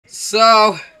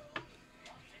So,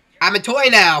 I'm a toy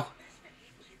now.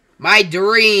 My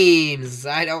dreams.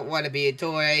 I don't want to be a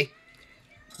toy,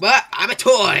 but I'm a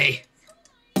toy.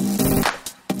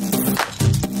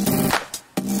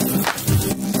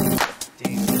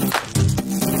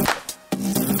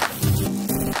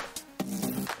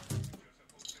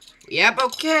 Yep,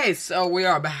 okay, so we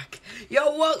are back.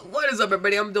 Yo, what is up,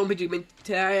 everybody? I'm Dome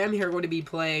Today I'm here going to be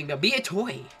playing Be a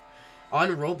Toy on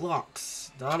Roblox.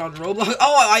 Not on Roblox.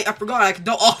 Oh, I forgot. I can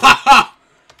do. Oh,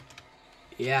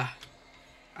 yeah,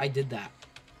 I did that.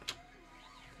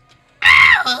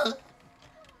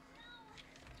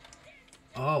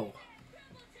 Oh,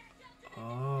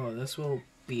 this will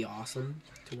be awesome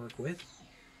to work with.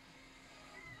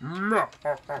 You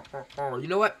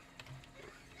know what?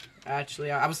 Actually,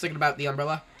 I was thinking about the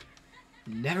umbrella.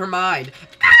 Never mind.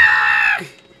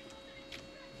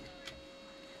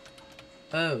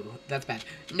 Oh, that's bad.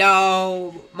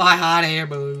 No, my hot air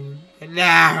balloon.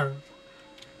 No.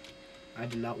 I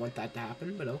did not want that to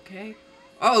happen, but okay.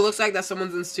 Oh, it looks like that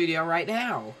someone's in the studio right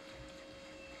now.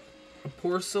 A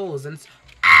poor soul is in...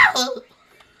 A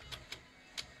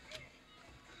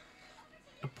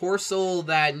poor soul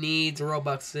that needs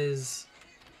Robux is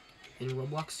in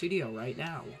Roblox Studio right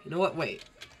now. You know what? Wait.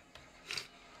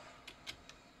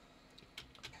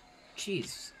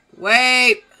 Jeez.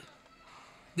 Wait!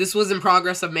 This was in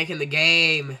progress of making the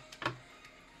game.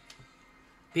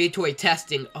 Be a Toy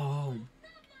testing. Oh.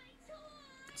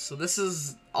 So this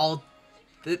is all...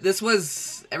 This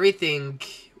was everything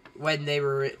when they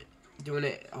were doing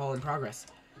it all in progress.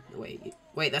 Wait,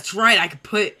 that's right. I could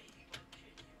put...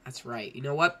 That's right. You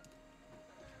know what?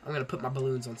 I'm gonna put my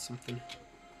balloons on something.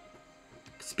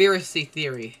 Conspiracy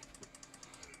theory.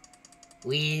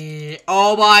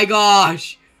 Oh my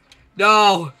gosh!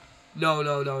 No! No,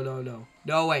 no, no, no, no.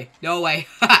 No way. No way.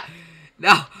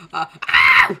 No.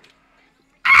 Ow!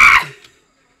 Ah!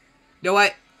 No,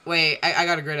 what? Wait, I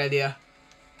got a great idea.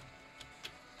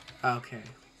 Okay.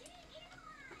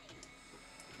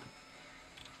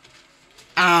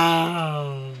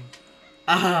 Ow.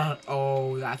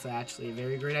 Oh, that's actually a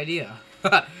very great idea.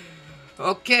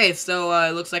 Okay, so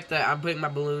it looks like that I'm putting my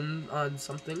balloon on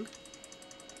something.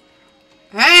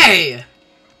 Hey!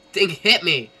 Thing hit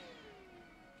me.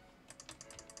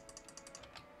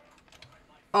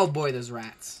 Oh boy, there's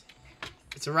rats.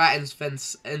 It's a rat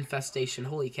infestation.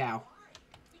 Holy cow.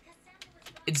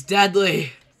 It's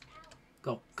deadly.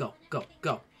 Go, go, go,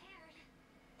 go.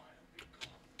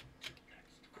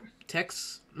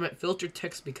 Text, filter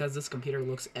text because this computer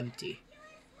looks empty.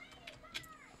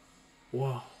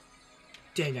 Whoa.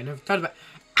 Dang, I never thought about...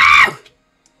 Ow!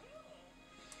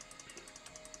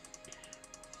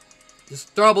 Just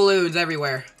throw balloons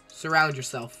everywhere. Surround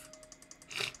yourself.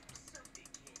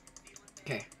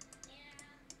 Okay.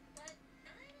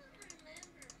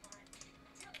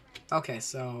 Okay,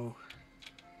 so...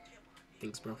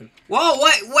 Thing's broken. Whoa,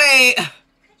 what? Wait!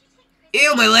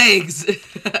 Ew, my legs!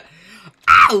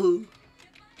 Ow!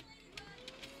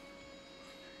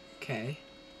 Okay.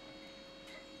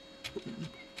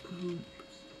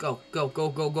 Go, go, go,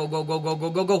 go, go, go, go, go, go,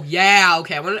 go, go. Yeah,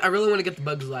 okay. I really want to get the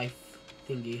Bugs Life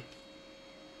thingy.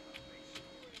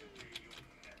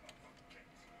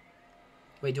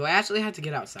 Wait, do I actually have to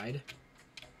get outside?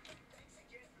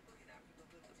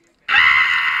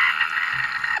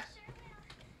 Ah!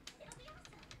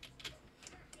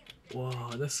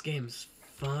 Whoa, this game's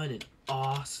fun and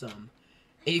awesome.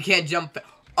 And you can't jump.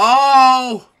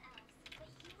 Oh!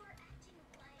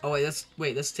 Oh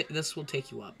wait, this will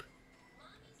take you up.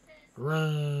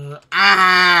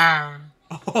 Ah!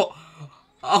 Oh!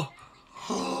 Oh!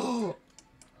 Oh!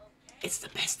 It's the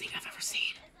best thing I've ever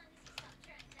seen.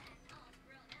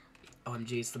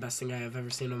 OMG, it's the best thing I have ever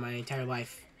seen in my entire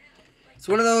life. It's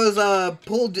one of those,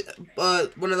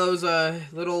 one of those,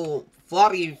 little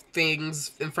floppy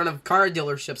things in front of car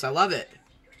dealerships. I love it.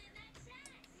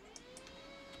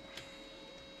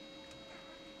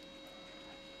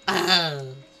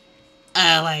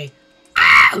 Oh, wait.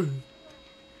 Ow!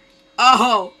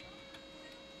 Oh!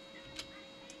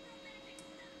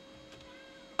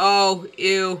 Oh,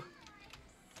 ew.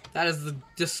 That is the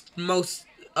just most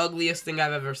ugliest thing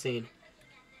I've ever seen.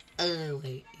 Oh,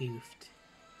 wait, oofed.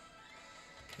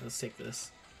 Okay, let's take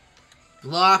this.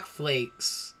 Block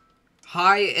flakes.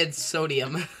 High in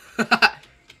sodium.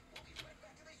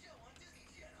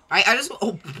 I just...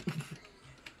 Oh.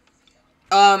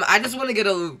 I just want to get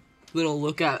a little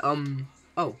look at,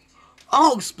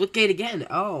 Oh, Splitgate again.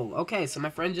 Oh, okay, so my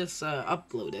friend just,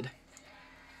 uploaded.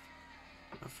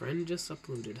 My friend just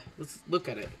uploaded. Let's look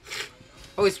at it.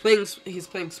 Oh, he's playing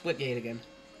Splitgate again.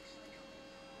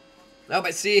 Oh,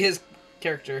 I see his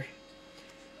character.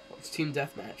 It's team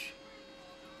deathmatch.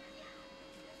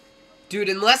 Dude,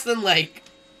 in less than, like,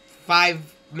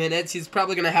 5 minutes, he's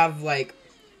probably gonna have, like,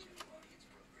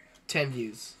 10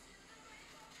 views.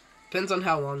 Depends on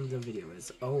how long the video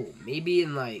is. Oh, maybe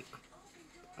in, like,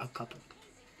 a couple.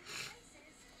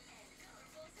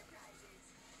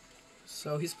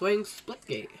 So, he's playing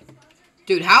Splitgate.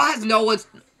 Dude, how has no one...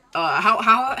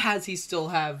 how has he still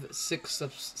have 6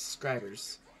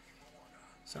 subscribers?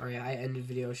 Sorry, I ended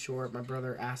video short. My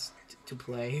brother asked to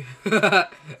play.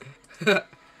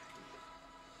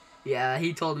 Yeah,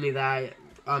 he told me that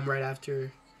right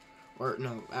after, or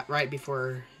no, right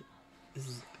before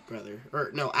his brother,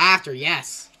 or no, after.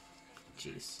 Yes.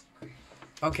 Jeez.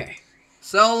 Okay.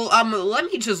 So let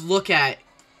me just look at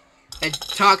and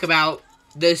talk about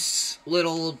this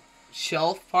little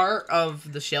shelf part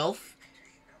of the shelf.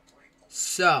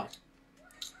 So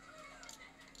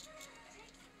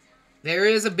there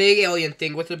is a big alien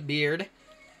thing with a beard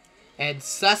and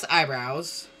sus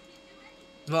eyebrows.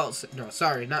 Well, no,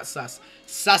 sorry, not sus.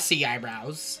 Sussy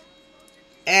eyebrows.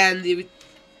 And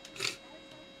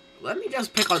let me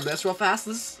just pick on this real fast.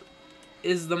 This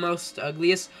is the most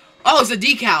ugliest. Oh, it's a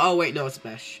decal. Oh, wait, no, it's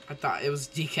mesh. I thought it was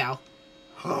decal.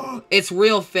 It's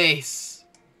real face.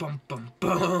 Bum, bum,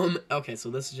 bum. Okay, so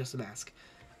this is just a mask.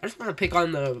 I just want to pick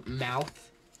on the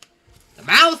mouth. The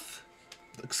mouth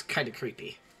looks kind of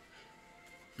creepy.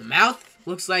 The mouth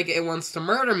looks like it wants to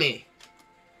murder me.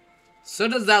 So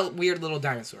does that weird little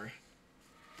dinosaur.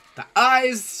 The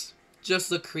eyes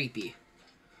just look creepy.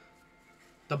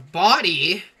 The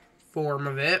body form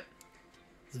of it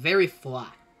is very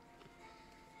flat.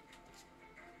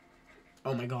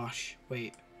 Oh my gosh,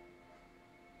 wait.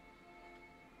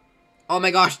 Oh my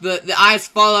gosh, the eyes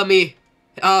follow me.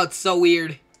 Oh, it's so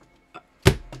weird.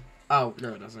 Oh,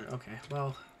 no it doesn't. Okay,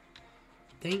 well.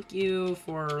 Thank you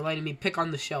for letting me pick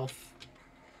on the shelf.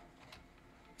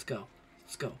 Let's go.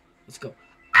 Let's go. Let's go.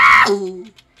 Ow!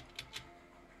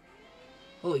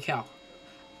 Holy cow.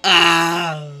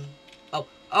 Ah!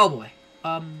 Oh boy.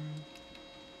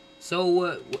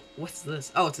 So, what's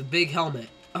this? Oh, it's a big helmet.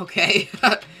 Okay.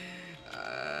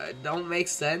 Don't make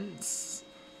sense.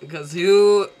 Because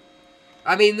who...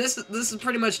 I mean, this is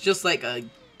pretty much just like a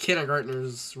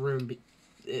kindergartner's room.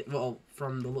 Well,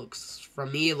 from the looks.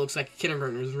 From me, it looks like a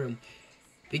kindergartner's room.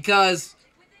 Because...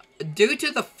 due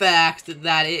to the fact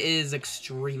that it is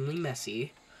extremely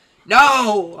messy.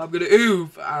 No! I'm gonna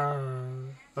oof.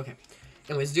 Okay.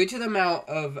 Anyways, due to the amount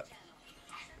of...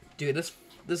 Dude,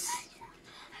 this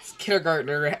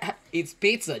kindergartner eats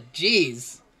pizza.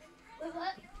 Jeez. Wait,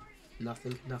 what?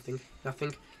 Nothing.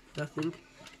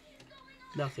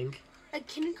 A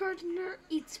kindergartner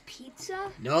eats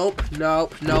pizza? Nope.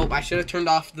 I should have turned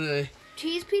off the...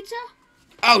 Cheese pizza?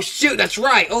 Oh, shoot, that's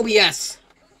right. OBS.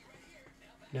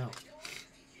 No.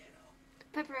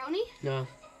 Pepperoni? No.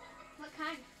 What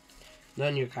kind? None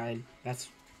of your kind. It's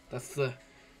the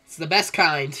best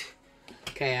kind.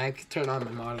 Okay, I can turn on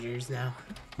my monitors now.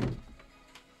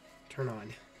 Turn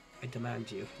on. I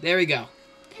demand you. There we go.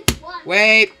 It's one.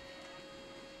 Wait.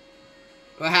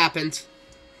 What happened?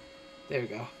 There we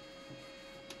go.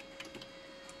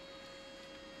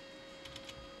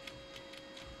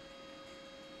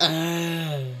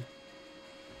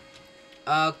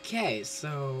 Okay,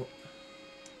 so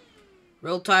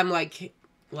real-time like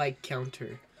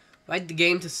counter. Like the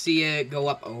game to see it go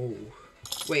up. Oh,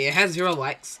 wait, it has 0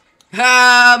 likes.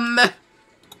 I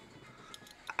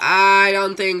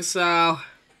don't think so.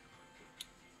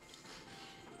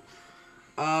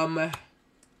 I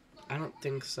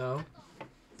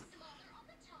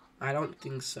don't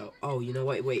think so. Oh, you know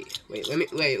what? Wait.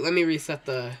 Let me reset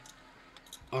the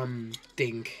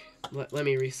thing. Let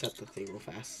me reset the thing real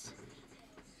fast.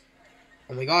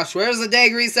 Oh my gosh, where's the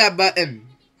dang reset button?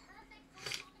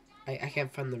 I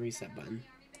can't find the reset button.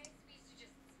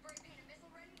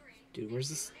 Dude, where's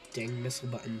this dang missile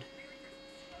button?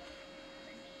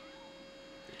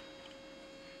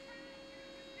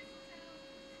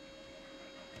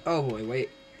 Oh boy, wait.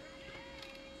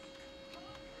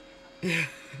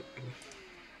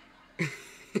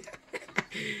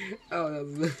 Oh, that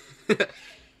was...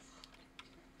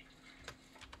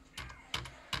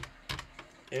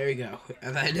 There we go.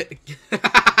 And then...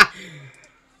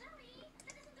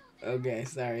 Okay,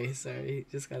 sorry.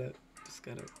 Just gotta...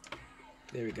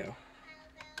 There we go.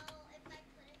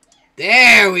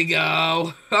 There we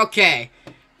go! Okay.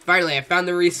 Finally, I found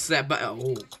the reset button.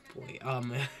 Oh, boy.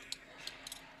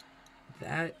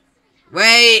 That...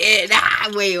 Wait,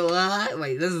 wait, what?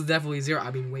 Wait, this is definitely 0.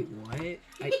 I mean, wait, what?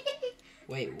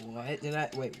 Wait, what?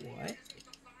 Wait, what?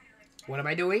 What am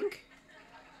I doing?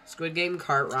 Squid Game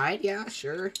cart ride? Yeah,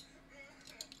 sure.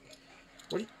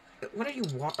 What? What are you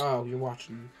oh, you're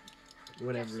watching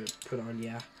whatever put on,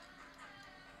 yeah.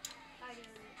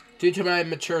 Due to my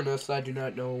matureness, I do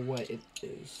not know what it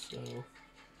is, so...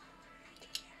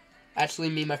 Actually,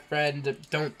 me and my friend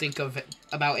don't think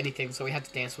about anything, so we had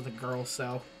to dance with a girl,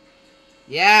 so...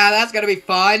 Yeah, that's gonna be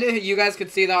fun! You guys can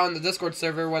see that on the Discord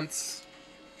server once...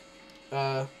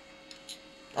 on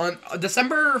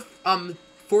December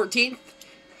 14th,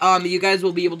 you guys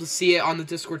will be able to see it on the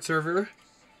Discord server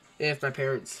if my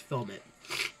parents film it.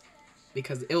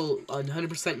 Because it'll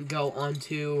 100% go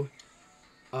onto...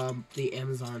 the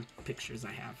Amazon pictures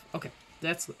I have. Okay,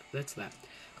 that's that.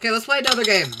 Okay, let's play another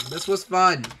game. This was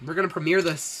fun. We're gonna premiere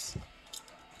this.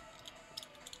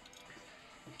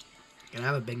 Can I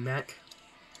have a Big Mac?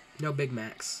 No Big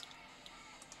Macs.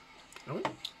 Oh.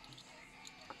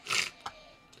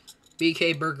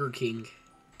 BK Burger King.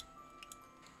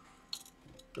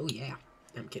 Oh yeah.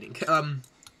 I'm kidding.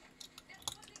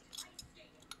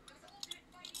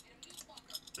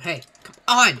 Hey, come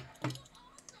on!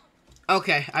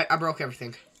 Okay, I broke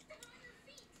everything.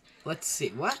 Let's see.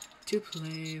 What to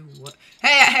play? What?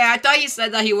 Hey, I thought he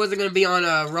said that he wasn't going to be on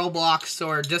Roblox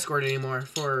or Discord anymore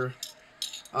for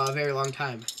a very long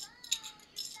time.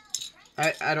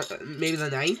 I don't... Maybe the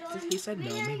 9th, he said?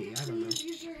 No, maybe. I don't know.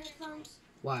 Use your headphones.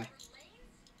 Why?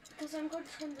 Because I'm going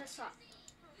to turn this up.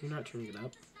 You're not turning it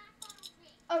up.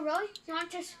 Oh, really? You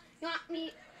want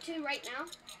me to right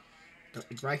now?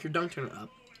 Right here, don't turn it up.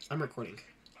 I'm recording.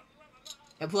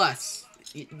 And plus,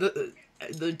 the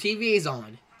TV is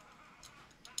on.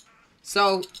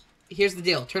 So, here's the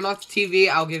deal. Turn off the TV,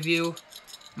 I'll give you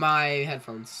my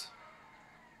headphones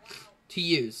to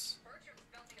use.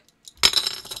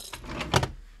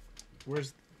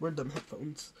 Where'd them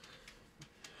headphones?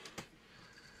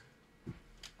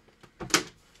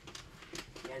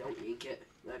 Yeah, don't yank it.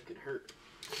 That could hurt.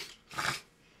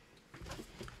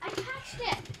 I touched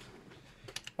it.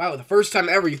 Wow, the first time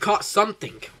ever you caught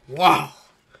something. Wow.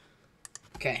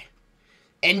 Okay.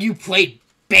 And you played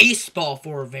baseball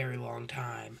for a very long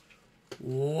time.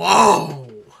 Whoa.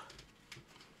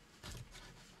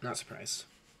 Not surprised.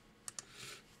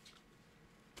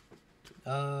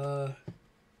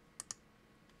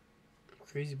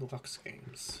 Crazy Blocks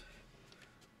games.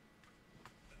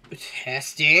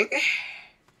 Testing.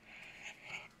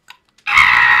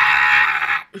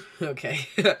 Okay.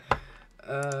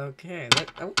 Okay.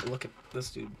 I want to look at this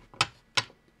dude.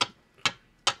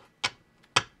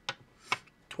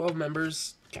 12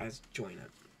 members. Guys, join up.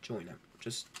 Join up.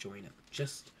 Just join up.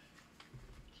 Just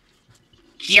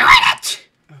join it!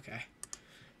 Okay.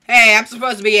 Hey, I'm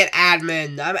supposed to be an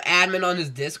admin. I'm an admin on his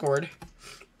Discord.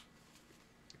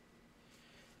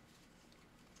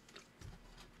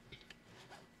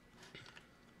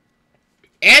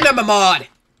 And I'm a mod.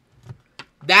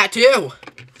 That too.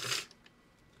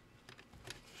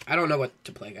 I don't know what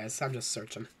to play, guys. I'm just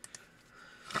searching.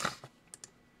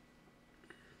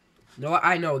 No,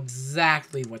 I know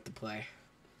exactly what to play.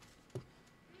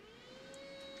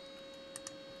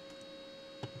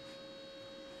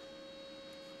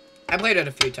 I played it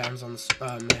a few times on this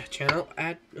channel.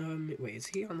 Wait, is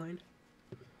he online?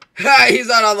 He's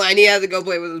not online. He has to go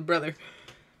play with his brother.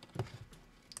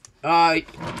 Ow!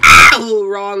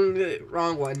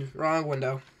 Wrong one. Wrong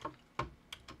window.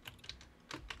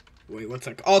 Wait, 1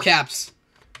 sec. All caps.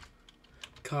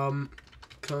 Come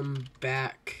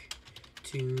back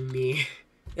to me.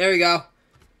 There we go.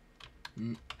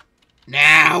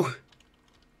 Now.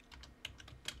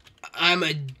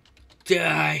 I'ma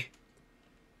die.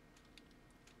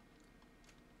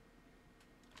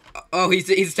 Oh,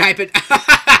 he's typing.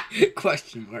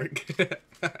 Question mark.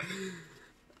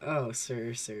 Oh,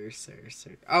 sir.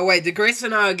 Oh, wait, did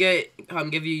Grayson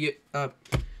give you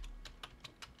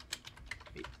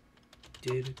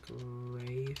did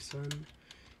Grayson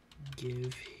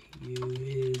give you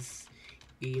his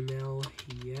email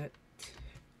yet?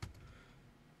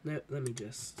 Let me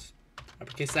just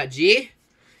uppercase that G,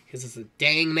 because it's a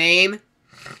dang name.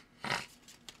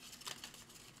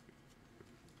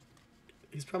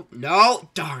 He's probably... No!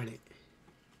 Darn it.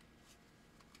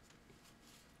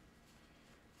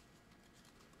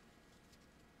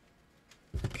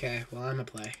 Okay, well, I'm gonna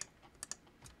play.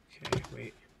 Okay,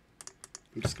 wait.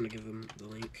 I'm just gonna give him the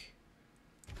link.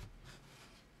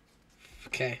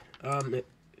 Okay,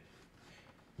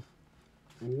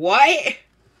 What?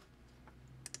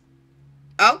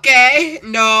 Okay,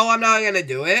 no, I'm not gonna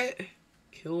do it.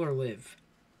 Kill or live?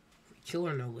 Kill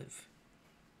or no live?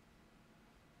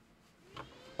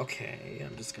 Okay,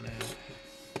 I'm just gonna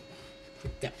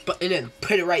put that button and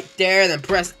put it right there, then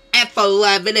press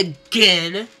F11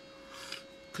 again.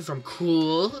 Because I'm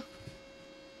cool.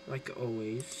 Like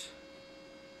always.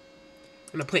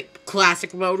 We're gonna play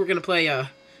classic mode. We're gonna play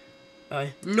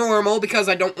normal because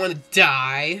I don't want to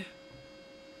die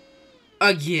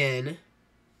again.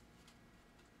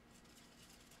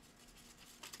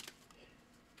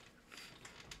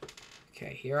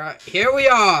 Okay, here we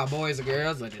are, boys and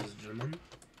girls, ladies and gentlemen.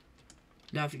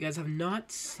 Now, if you guys have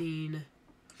not seen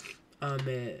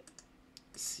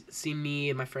me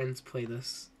and my friends play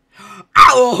this,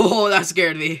 ow, that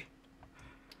scared me.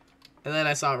 And then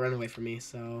I saw it run away from me.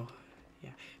 So, yeah,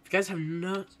 if you guys have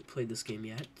not played this game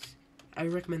yet, I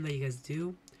recommend that you guys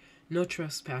do. No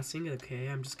trespassing. Okay,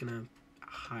 I'm just gonna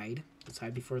hide. Let's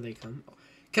hide before they come.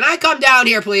 Can I come down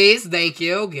here, please? Thank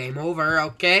you. Game over.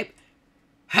 Okay.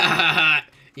 Ha!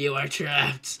 You are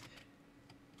trapped.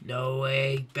 No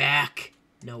way back.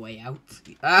 No way out.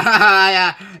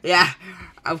 Yeah.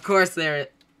 Of course there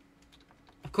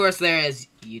is.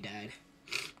 You died.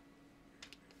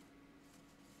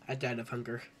 I died of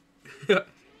hunger.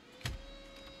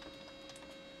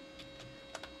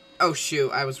 Oh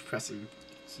shoot! I was pressing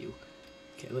Q.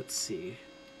 Okay, let's see.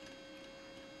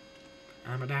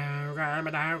 I'm a dog. I'm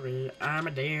a dog. I'm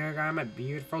a dog. I'm a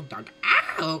beautiful dog.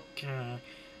 Ow! Okay.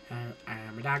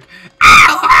 I'm a dog.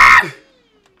 Ow!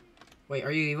 Wait,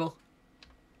 are you evil?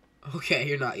 Okay,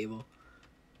 you're not evil.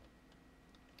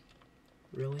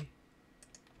 Really?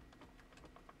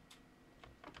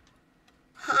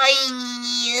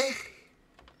 Hi.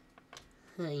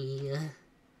 Hi.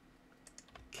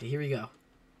 Okay, here we go.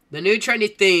 The new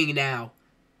trendy thing now.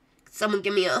 Someone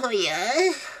give me a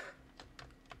hoya.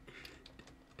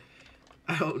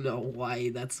 I don't know why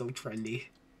that's so trendy.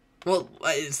 Well,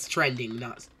 it's trending,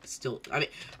 not still. I mean,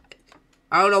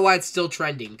 I don't know why it's still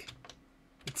trending.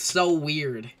 It's so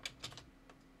weird.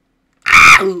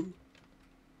 Ow!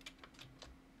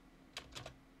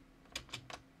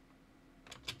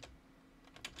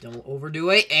 Don't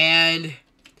overdo it, and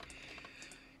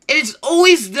it's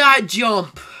always that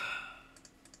jump.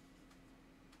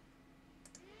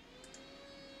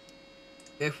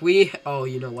 If we, oh,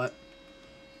 you know what?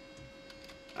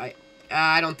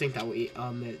 I don't think that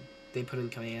they put in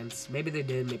commands. Maybe they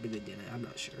did, maybe they didn't. I'm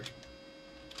not sure.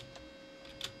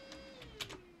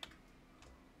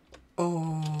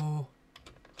 Oh.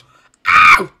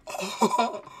 Ow!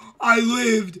 Oh, I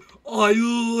lived. I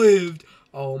lived.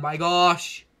 Oh my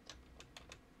gosh.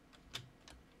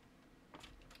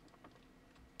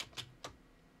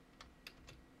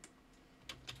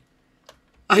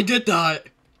 I did that.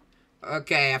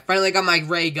 Okay, I finally got my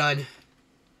ray gun.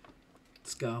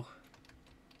 Let's go.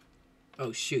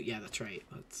 Oh shoot, yeah, that's right.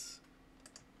 Let's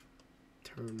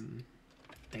turn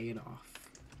it off.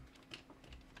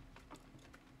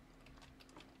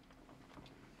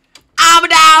 I'm a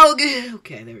dog!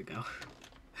 Okay, there we go.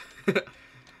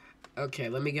 Okay,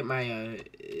 let me get my,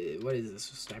 what is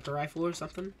this, a sniper rifle or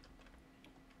something?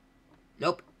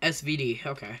 Nope, SVD,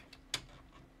 okay.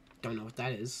 Don't know what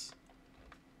that is.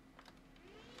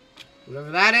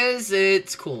 Whatever that is,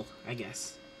 it's cool, I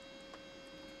guess.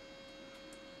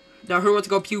 Now who wants to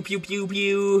go pew pew pew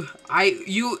pew?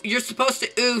 You're supposed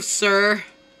to oof, sir.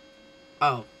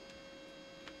 Oh.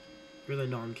 You're the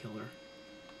non-killer.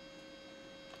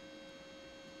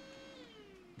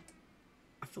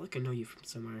 I feel like I know you from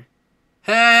somewhere.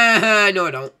 No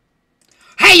I don't.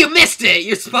 Hey, you missed it!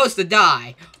 You're supposed to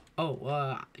die!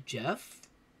 Oh, Jeff?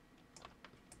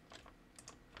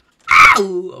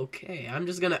 Ow! Okay, I'm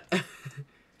just gonna...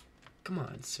 Come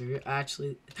on, sir.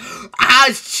 Actually... Ah,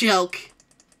 it's choke!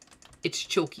 It's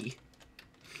choky.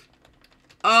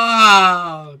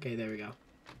 Oh, okay, there we go.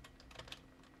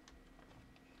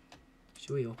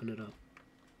 Should we open it up?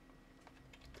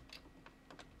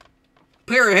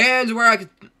 Put your hands where I could...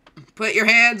 Put your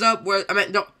hands up where... I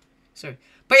meant, don't... Sorry.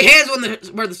 Put your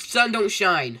hands where the sun don't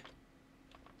shine.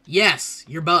 Yes,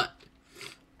 your butt.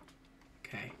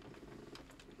 Okay.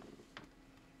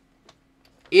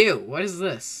 Ew, what is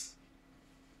this?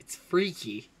 It's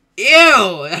freaky.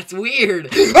 Ew, that's weird.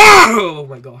 Oh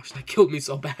my gosh, that killed me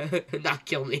so bad. Not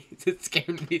kill me. It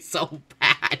scared me so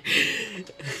bad.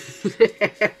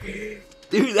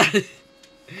 Dude, that...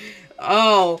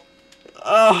 Oh.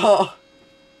 Oh.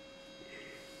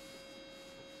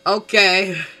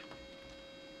 Okay.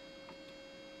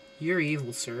 You're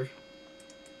evil, sir.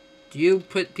 Do you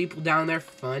put people down there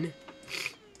for fun?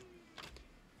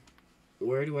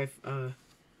 Where do I...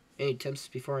 Any tips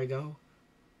before I go?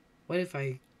 What if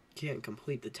I can't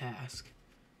complete the task?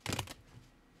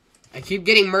 I keep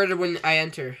getting murdered when I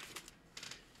enter.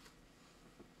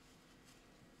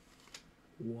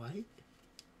 What?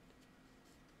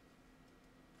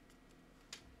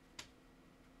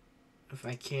 If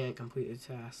I can't complete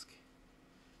the task.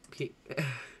 Okay.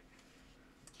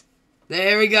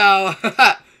 There we go.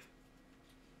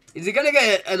 Is he gonna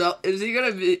get enough? Is he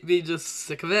gonna be just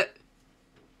sick of it?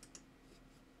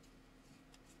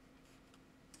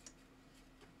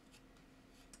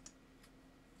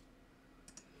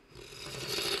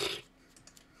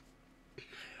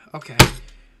 Okay.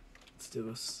 Let's do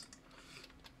this.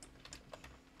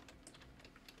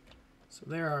 So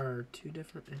there are 2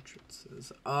 different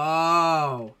entrances.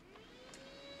 Oh!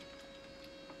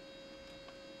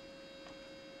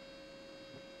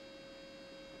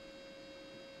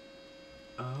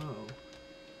 Oh.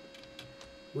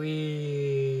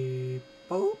 We...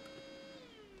 Boop.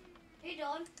 Hey,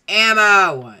 Don.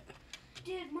 Ammo! What?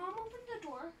 Did Mom open the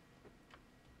door?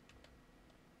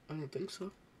 I don't think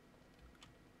so.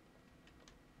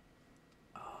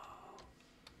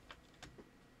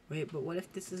 Wait, but what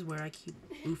if this is where I keep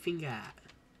oofing at?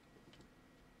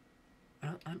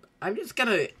 I'm just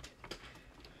gonna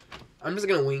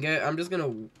wing it. I'm just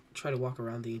gonna try to walk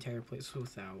around the entire place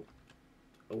without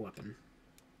a weapon.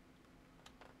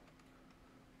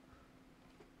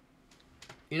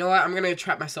 You know what? I'm gonna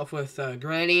trap myself with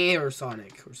Granny or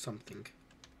Sonic or something.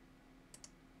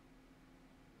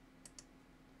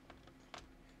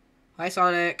 Hi,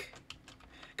 Sonic.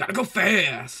 Gotta go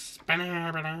fast.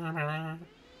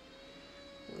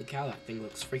 Holy cow, that thing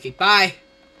looks freaky. Bye!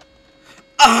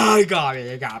 Oh, it got me,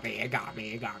 it got me, it got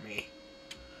me, it got me.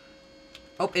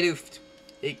 Oh, it oofed.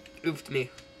 It oofed me.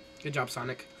 Good job,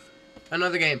 Sonic.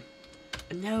 Another game.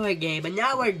 Another game,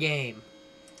 another game.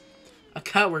 A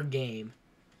coward game.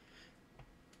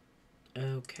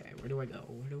 Okay, where do I go?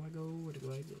 Where do I go? Where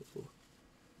do I go?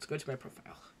 Let's go to my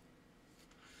profile.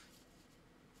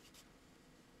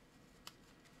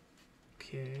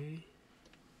 Okay.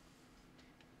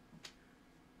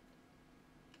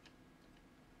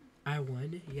 I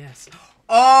won? Yes.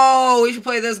 Oh, we should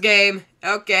play this game.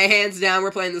 Okay, hands down,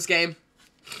 we're playing this game.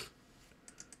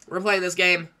 We're playing this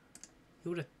game. Who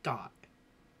would have thought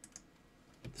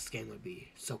this game would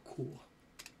be so cool?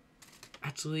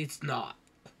 Actually, it's not.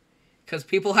 Because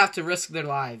people have to risk their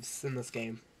lives in this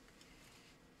game.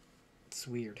 It's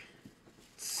weird.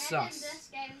 It's sus. And in this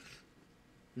game.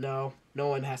 No, no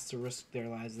one has to risk their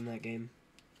lives in that game.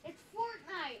 It's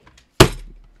Fortnite.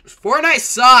 Fortnite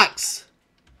sucks!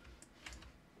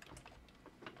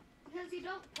 Because you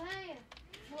don't play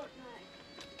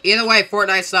Fortnite. Either way,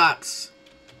 Fortnite sucks.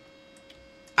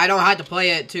 I don't have to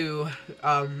play it to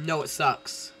know it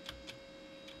sucks.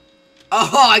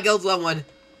 Oh, I killed someone.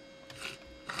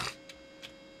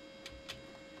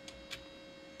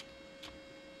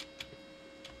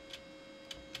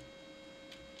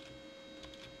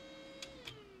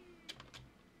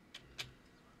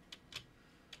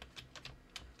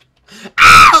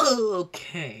 Ow!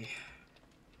 Okay.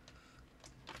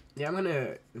 Yeah, I'm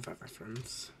gonna invite my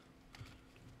friends.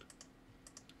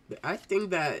 I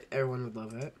think that everyone would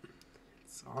love it.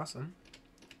 It's awesome.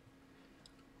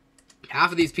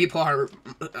 Half of these people are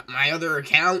my other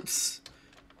accounts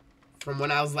from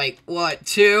when I was like, what,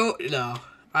 2? No,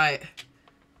 I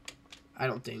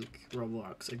don't think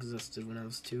Roblox existed when I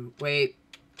was 2. Wait,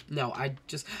 no, I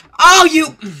just... Oh,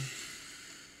 you...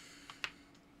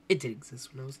 It did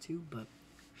exist when I was 2, but...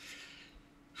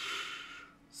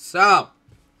 So...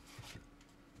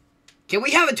 Can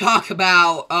we have a talk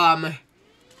about,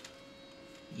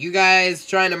 you guys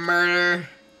trying to murder,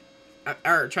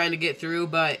 or trying to get through,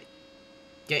 but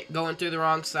going through the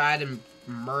wrong side and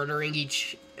murdering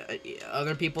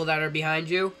other people that are behind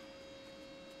you?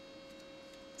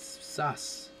 It's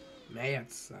sus. Man,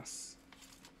 it's sus.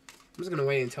 I'm just gonna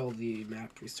wait until the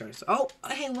map restarts. Oh,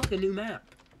 hey, look, a new map.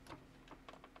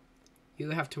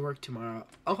 You have to work tomorrow.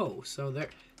 Oh, so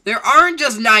there aren't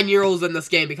just 9-year-olds in this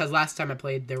game, because last time I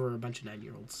played, there were a bunch of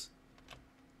 9-year-olds.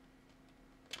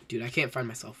 Dude, I can't find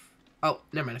myself. Oh,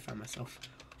 never mind, I found myself.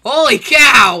 Holy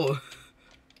cow!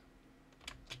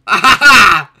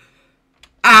 Ah!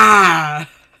 Ah!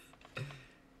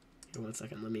 Here, 1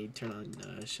 second, let me turn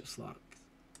on shift lock.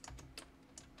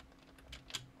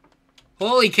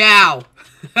 Holy cow!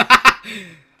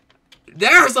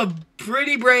 There are some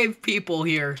pretty brave people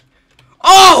here.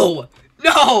 Oh!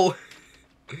 No!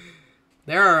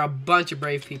 There are a bunch of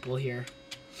brave people here.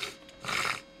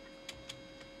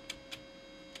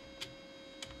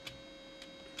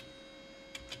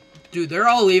 Dude, they're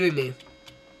all leaving me.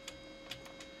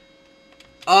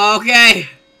 Okay.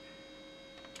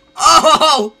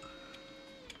 Oh!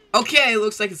 Okay,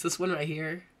 looks like it's this one right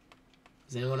here.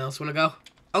 Does anyone else want to go?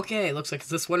 Okay, looks like it's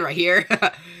this one right here.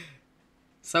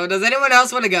 So, does anyone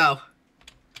else want to go?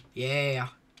 Yeah.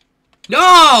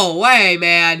 No way,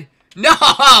 man.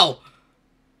 No!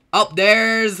 Oh,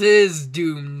 there's his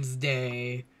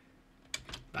doomsday.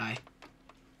 Bye.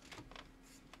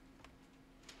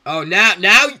 Oh, now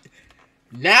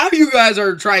you guys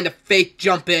are trying to fake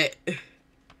jump it.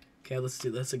 Okay, let's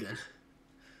do this again.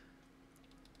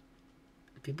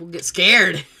 People get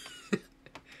scared.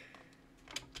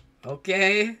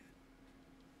 Okay.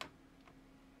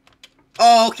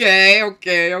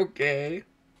 Okay.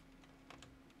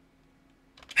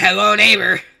 Hello,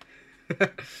 neighbor.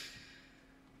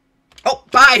 Oh,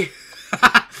 bye.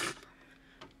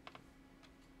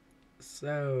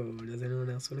 So, does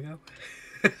anyone else want to go?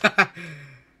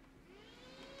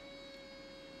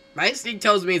 My instinct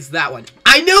tells me it's that one.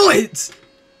 I knew it!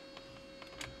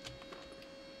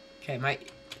 Okay, my...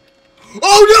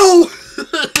 Oh, no!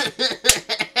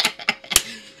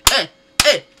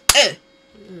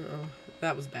 Oh,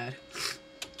 that was bad.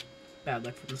 Bad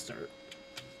luck from the start.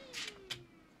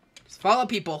 Just follow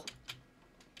people.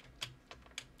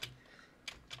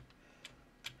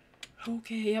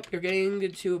 Okay, yep, you're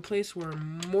getting to a place where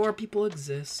more people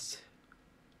exist.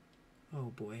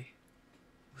 Oh, boy.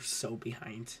 We're so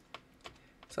behind.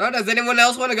 So, does anyone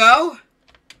else want to go?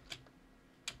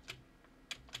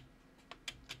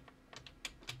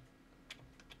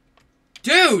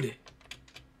 Dude!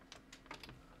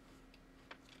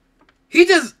 He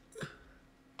just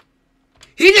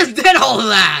did all of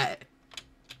that!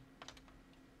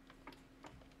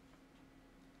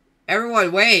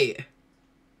 Everyone, wait.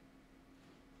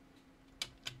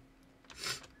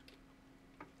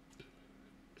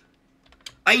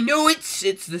 I know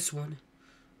it's this one.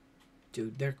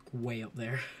 Dude, they're way up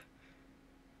there.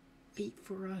 Wait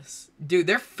for us. Dude,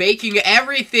 they're faking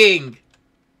everything.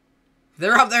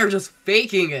 They're up there just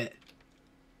faking it.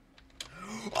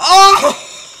 Oh!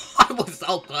 I was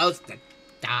so close to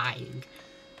dying.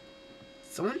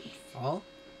 Someone fall?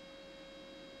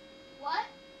 What?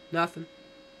 Nothing.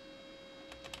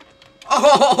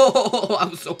 Oh! I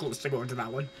was so close to going to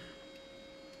that one.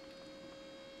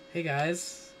 Hey,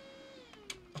 guys.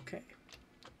 Okay.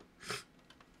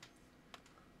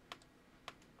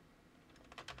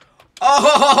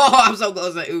 Oh! I'm so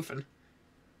close to oofing.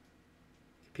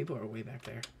 People are way back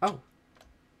there. Oh.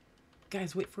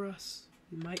 Guys, wait for us.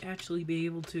 We might actually be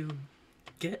able to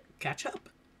catch up.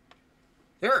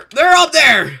 They're up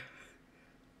there!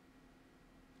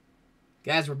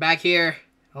 Guys, we're back here.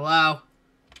 Hello.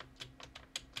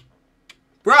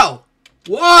 Bro!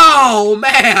 Whoa,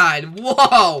 man!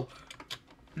 Whoa!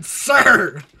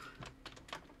 Sir!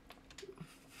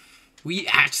 We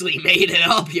actually made it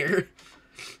up here.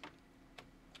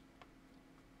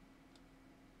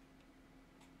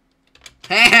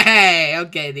 Hey!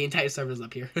 Okay, the entire server's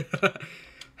up here.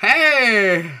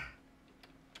 Hey!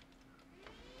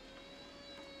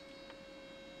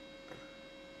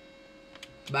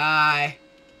 Bye.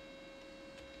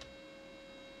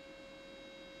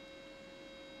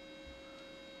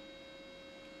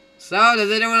 So,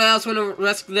 does anyone else want to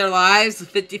risk their lives? A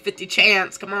 50-50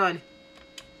 chance. Come on.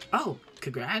 Oh,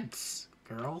 congrats,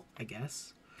 girl, I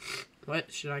guess.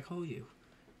 What should I call you?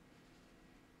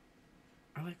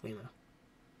 I like Nemo.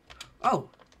 Oh,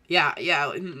 yeah,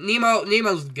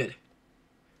 Nemo's good.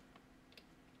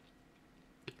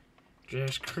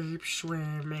 Just keep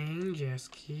swimming,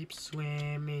 just keep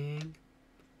swimming.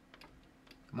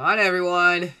 Come on,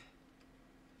 everyone.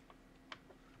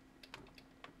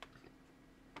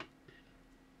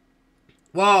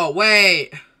 Whoa,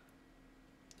 wait.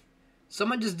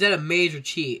 Someone just did a major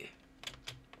cheat.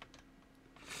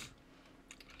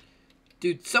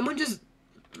 Dude, someone just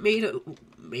made a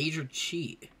major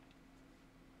cheat.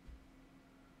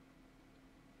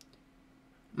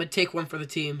 I'm gonna take one for the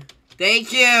team.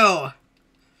 Thank you!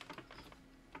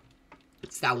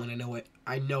 It's that one, I know it.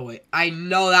 I know it. I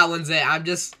know that one's it. I'm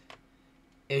just...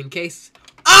 in case...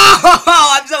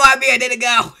 Oh! I'm so happy I didn't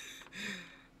go!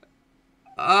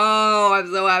 Oh,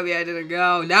 I'm so happy I didn't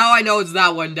go. Now I know it's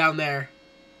that one down there.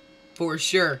 For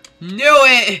sure. Knew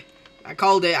it! I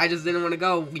called it. I just didn't want to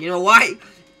go. You know why?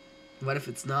 What if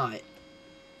it's not?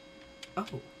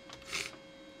 Oh.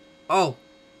 Oh.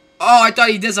 Oh, I thought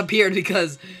he disappeared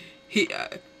because he...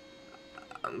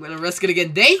 I'm gonna risk it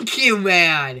again. Thank you,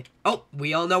 man! Oh,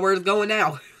 we all know where it's going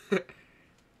now. Dude,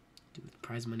 the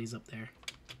prize money's up there.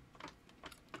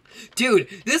 Dude,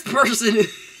 this person...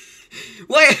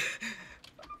 Wait...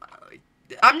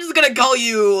 I'm just gonna call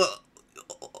you...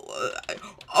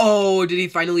 Oh, did he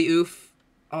finally oof?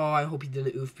 Oh, I hope he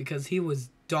didn't oof because he was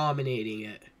dominating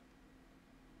it.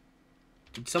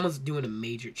 Dude, someone's doing a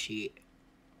major cheat.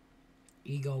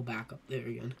 Ego back up there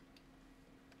again.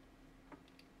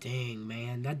 Dang,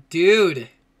 man. That dude.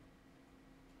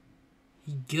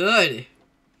 He good.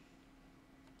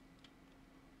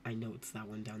 I know it's that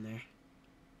one down there.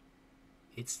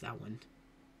 It's that one.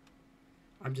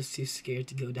 I'm just too scared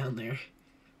to go down there.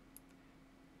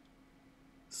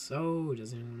 So,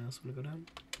 does anyone else want to go down?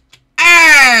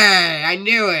 Hey! I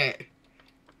knew it!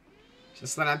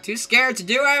 Just that I'm too scared to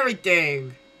do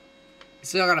everything.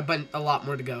 Still got a lot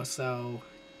more to go, so...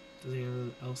 Does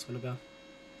anyone else want to go?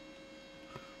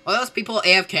 Are those people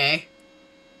AFK?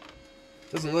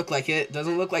 Doesn't look like it.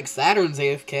 Doesn't look like Saturn's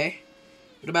AFK.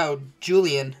 What about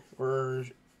Julian? Or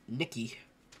Nikki?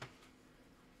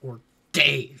 Or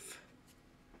Dave?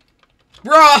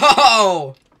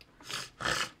 Bro!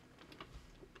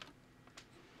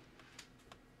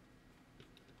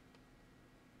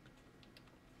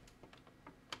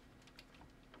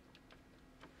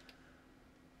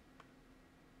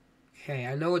 Okay,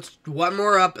 I know it's one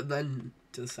more up and then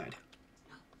to the side.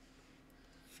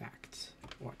 Fact.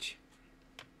 Watch.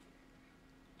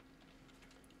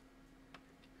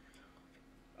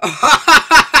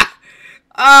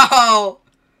 Oh!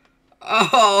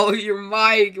 Oh, your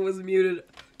mic was muted.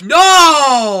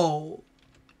 No!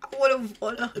 I would have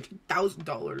won a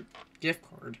 $1,000 gift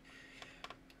card.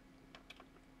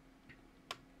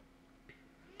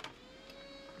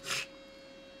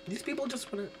 These people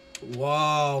just want to...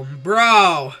 Whoa,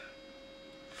 bro!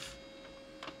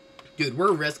 Dude,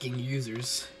 we're risking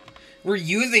users. We're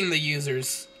using the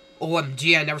users.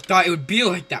 OMG, I never thought it would be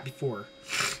like that before.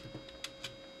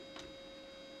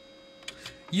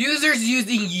 Users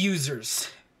using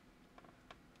users.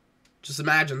 Just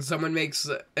imagine someone makes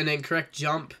an incorrect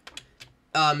jump.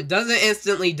 It doesn't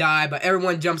instantly die, but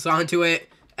everyone jumps onto it,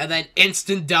 and then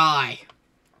instant die.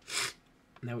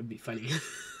 That would be funny.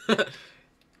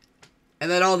 And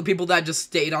then all the people that just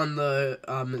stayed on the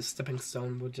stepping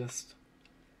stone would just...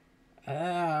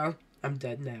 I'm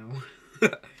dead now.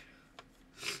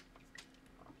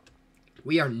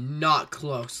 We are not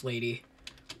close, lady.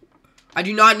 I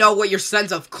do not know what your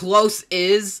sense of close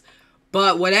is,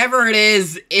 but whatever it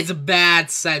is, it's a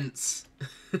bad sense.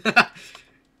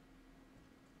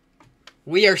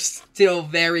 We are still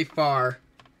very far.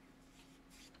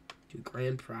 To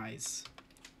grand prize.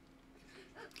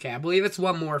 Okay, I believe it's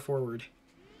one more forward.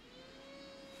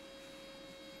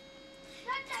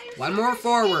 One more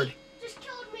forward. Just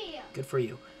killed me. Good for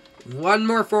you. One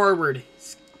more forward.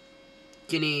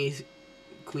 Skinny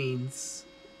queens.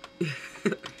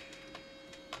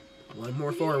 One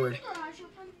more forward.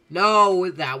 No,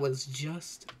 that was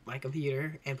just my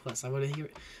computer, and plus I would hear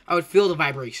it. I would feel the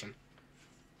vibration.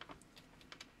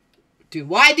 Dude,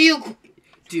 why do you?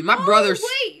 Dude, my brother's.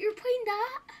 Wait, you're playing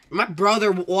that? My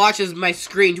brother watches my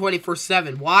screen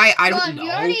 24/7. Why? I don't know.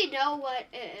 You already know what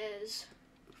it is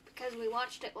because we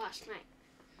watched it last night,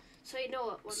 so you know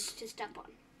what ones to step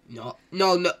on. No,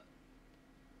 no, no.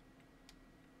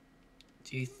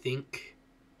 Do you think?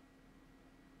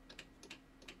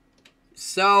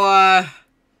 So,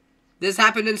 this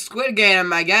happened in Squid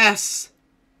Game, I guess.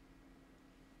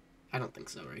 I don't think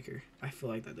so, Riker. I feel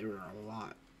like that there were a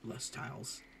lot less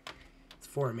tiles. It's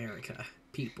for America,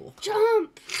 people.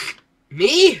 Jump!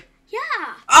 Me?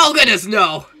 Yeah. Oh, goodness,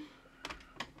 no.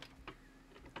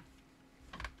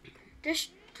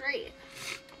 Just straight.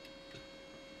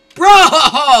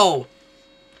 Bro!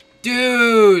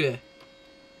 Dude!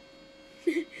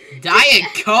 Diet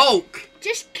Coke!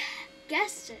 Just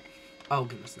guess it. Oh,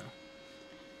 goodness, no.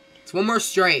 It's one more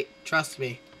straight. Trust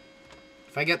me.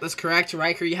 If I get this correct,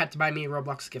 Riker, you have to buy me a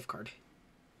Roblox gift card.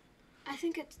 I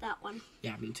think it's that one.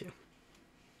 Yeah, me too.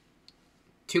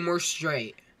 Two more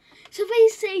straight.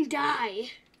 Somebody's saying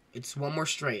die. It's one more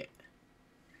straight.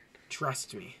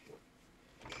 Trust me.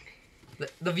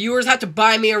 The viewers have to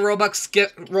buy me a Roblox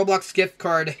gift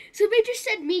card. Somebody just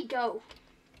said me go.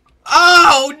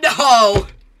 Oh, no!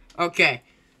 Okay.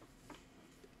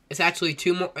 It's actually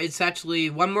two more. It's actually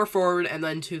one more forward and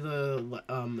then to the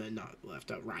not left,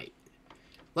 right.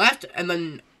 Left and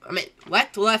then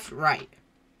left, right.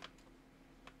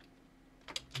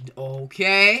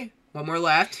 Okay, one more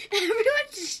left.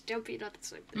 Everyone's just jumping on the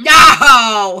same thing.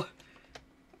 No.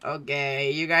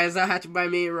 Okay, you guys don't have to buy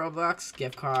me a Roblox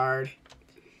gift card.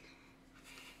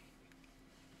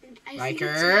 I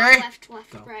Riker. think it's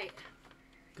left, Go. right.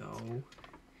 Go.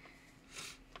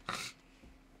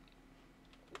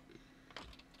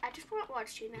 I just want to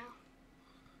watch you now.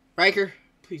 Riker,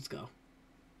 please go.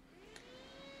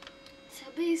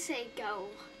 Somebody say go.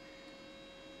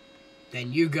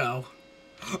 Then you go.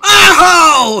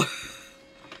 Oh!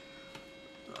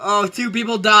 Oh, two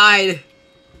people died.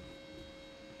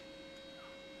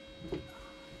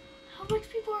 How much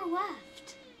people are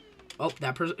left? Oh,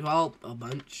 that person. Well, a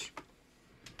bunch.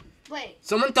 Wait.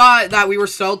 Someone thought that we were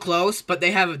so close, but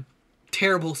they have a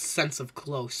terrible sense of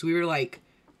close. We were like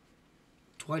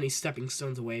 20 stepping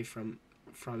stones away from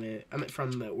it. I mean,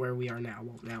 from where we are now.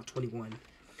 Well, now 21.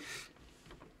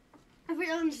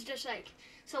 Everyone's just like,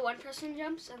 So one person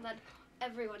jumps and then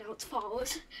everyone else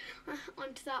follows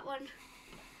onto that one.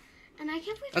 And I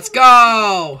can't believe. Let's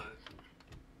go!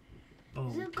 Oh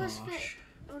Is it supposed to gosh.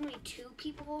 fit only 2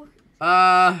 people?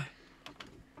 Well,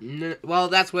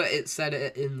 that's what it said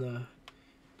in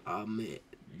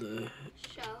the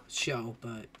show,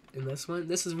 but in this one,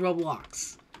 this is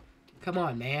Roblox. Come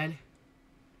on, man.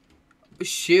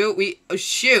 Shoot, we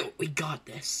got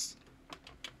this.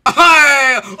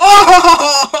 Hey!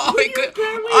 Oh, we could.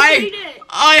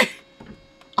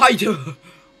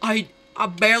 I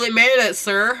barely made it,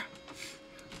 sir.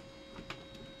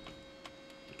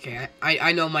 Okay,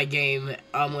 I know my game.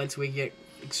 Once we get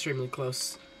extremely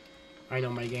close, I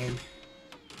know my game.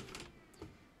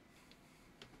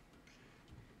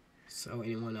 So,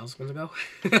 anyone else want to go?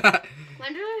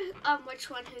 Wonder which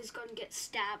one who's gonna get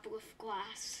stabbed with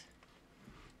glass.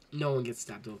 No one gets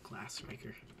stabbed with glass,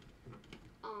 Riker.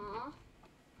 Aww.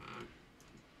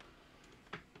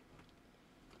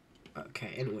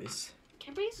 Okay, anyways.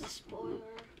 Can't be a spoiler.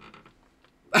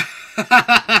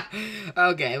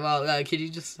 Okay, well, can you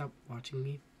just stop watching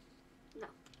me? No.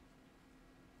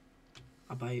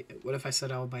 I'll buy. What if I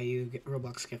said I'll buy you a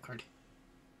Roblox gift card?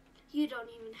 You don't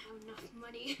even have enough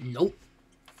money. Nope.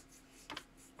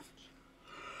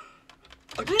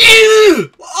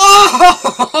 Oh!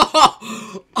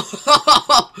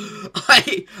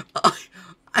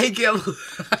 I can't.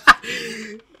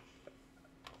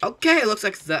 Okay, looks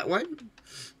like it's that one.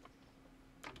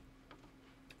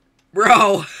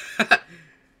 Bro.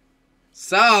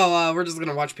 So, we're just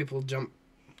gonna watch people jump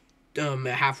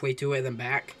halfway to it and then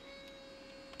back.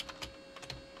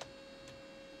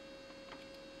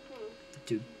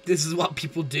 Dude, this is what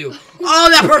people do. Oh,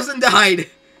 that person died!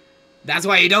 That's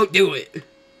why you don't do it.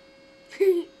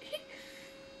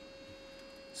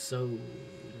 So,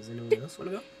 does anyone else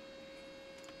want to go?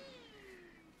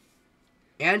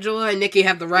 Angela and Nikki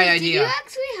have the right idea.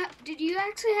 Did you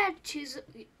actually have to choose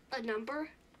a number?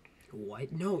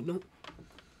 What? No.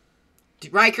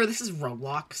 Riker, this is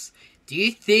Roblox. Do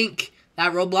you think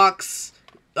that Roblox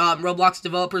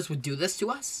developers would do this to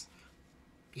us?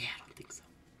 Yeah, I don't think so.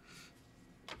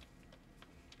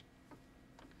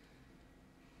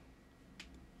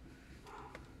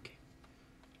 Okay.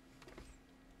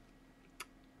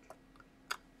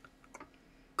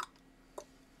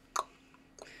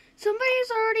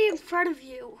 Somebody's already in front of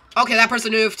you. Okay, that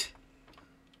person moved.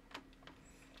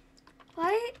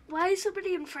 Why is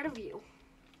somebody in front of you?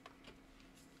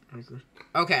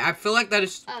 Okay, I feel like that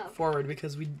is Oh. forward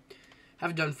because we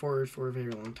haven't done forward for a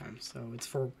very long time, so it's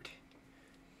forward.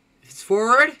 If it's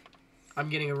forward, I'm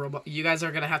getting a robot. You guys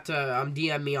are gonna have to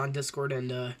DM me on Discord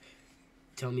and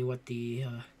tell me what the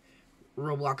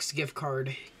Roblox gift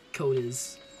card code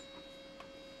is.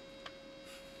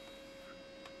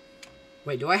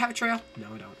 Wait, do I have a trail?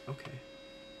 No, I don't. Okay.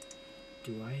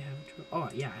 Do I have a trail? Oh,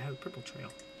 yeah, I have a purple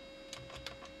trail.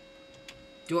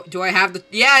 Do I have the...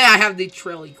 Yeah, I have the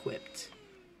trail equipped.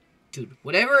 Dude,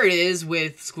 whatever it is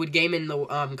with Squid Game in the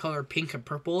color pink and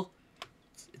purple,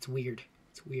 it's weird.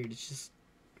 It's weird. It's just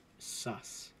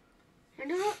sus. I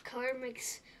know what color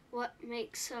makes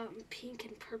pink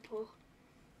and purple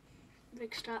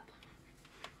mixed up.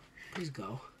 Please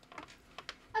go.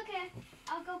 Okay,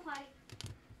 I'll go play.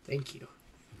 Thank you.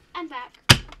 I'm back.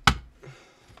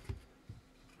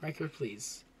 Riker,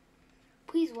 please.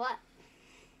 Please what?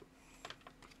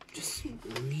 Just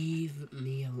leave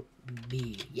me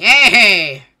be.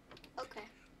 Yay! Okay.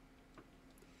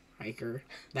 Riker,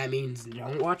 that means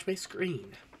don't watch my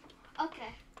screen.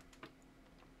 Okay.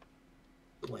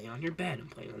 Play on your bed and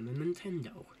play on the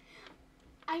Nintendo.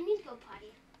 I need to go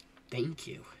potty. Thank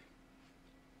you.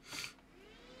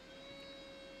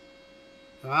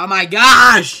 Oh my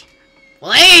gosh!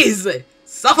 Please!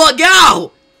 Someone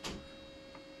go!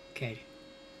 Okay.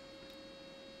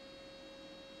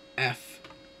 F.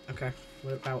 Okay,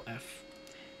 what about F?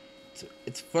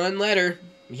 It's a fun letter.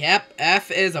 Yep, F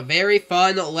is a very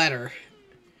fun letter.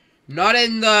 Not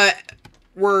in the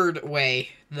word way,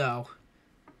 though.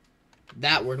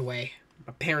 That word way.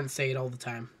 My parents say it all the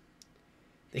time.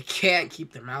 They can't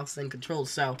keep their mouths in control,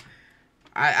 so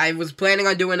I was planning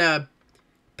on doing a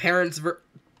parents versus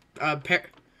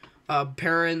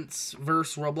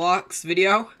Roblox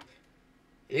video.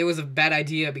 It was a bad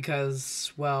idea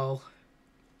because, well,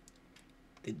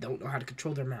 they don't know how to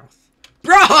control their mouth.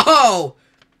 Bro!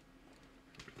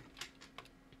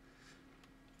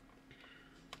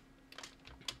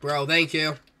 Bro, thank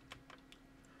you.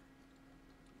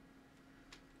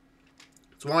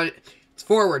 It's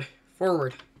forward.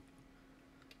 Forward.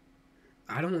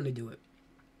 I don't want to do it.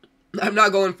 I'm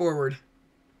not going forward.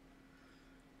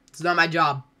 It's not my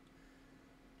job.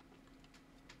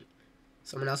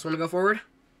 Someone else want to go forward?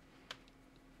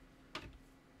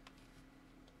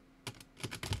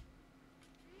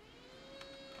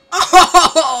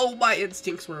 Oh, my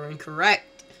instincts were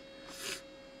incorrect.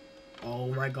 Oh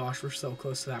my gosh, we're so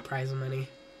close to that prize money.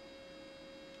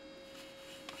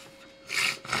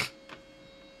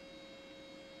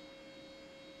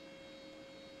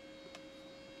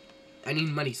 I need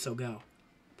money, so go.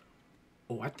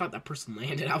 Oh, I thought that person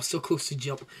landed. I was so close to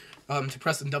jump, to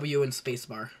pressing W and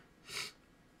spacebar.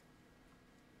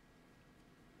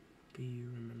 Be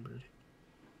remembered.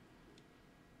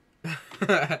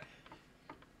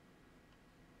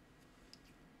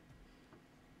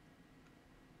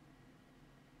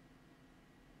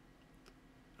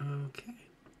 Okay.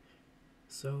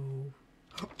 So.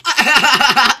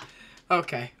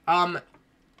 Okay. I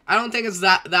don't think it's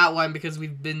that one because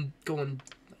we've been going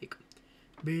like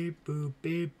beep boop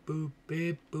beep boop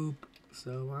beep boop.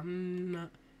 So I'm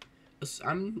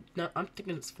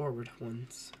thinking it's forward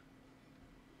ones.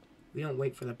 We don't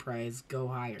wait for the prize. Go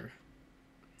higher.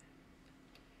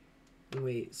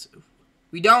 Wait. So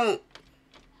we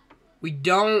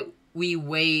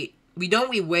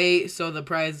wait so the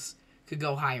prize could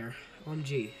go higher.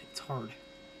 OMG, it's hard.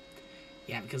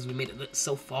 Yeah, because we made it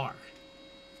so far.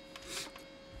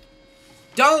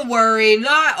 Don't worry,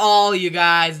 not all you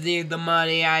guys need the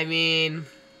money, I mean.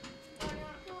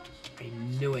 I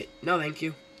knew it. No, thank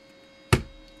you.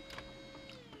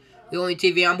 The only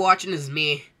TV I'm watching is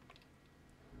me.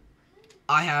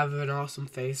 I have an awesome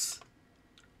face.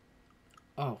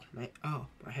 Oh, my head. Oh,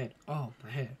 my head. Oh,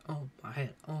 my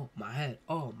head. Oh, my head.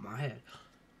 Oh, my head.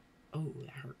 Oh,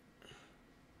 that hurt.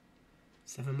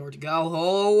 7 more to go.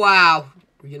 Oh, wow.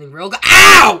 We're getting real good.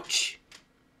 Ouch!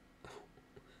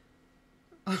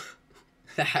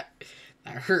 that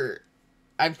hurt.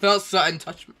 I felt something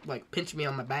pinch me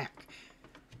on my back.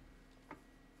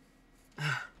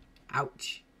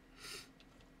 Ouch.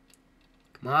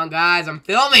 Come on, guys. I'm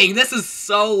filming. This is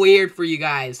so weird for you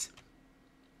guys.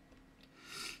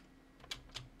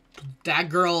 That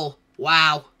girl.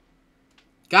 Wow.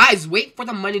 Guys, wait for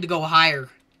the money to go higher.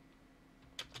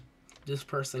 This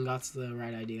person got the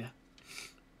right idea.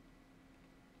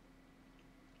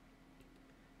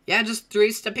 Yeah, just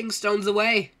 3 stepping stones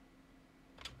away.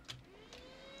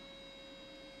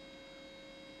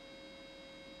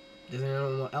 Does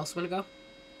anyone else want to go?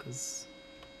 Because...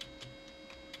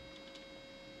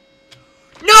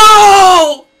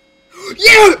 No!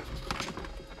 Yeah!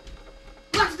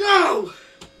 Let's go!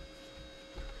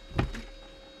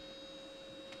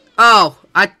 Oh,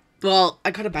 I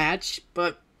got a badge,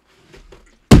 but...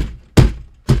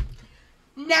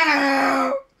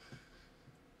 No!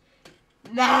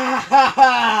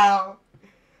 No!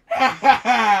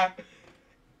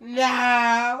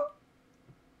 No!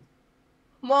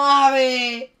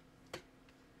 Mommy!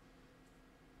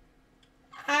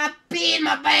 I peed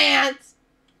my pants!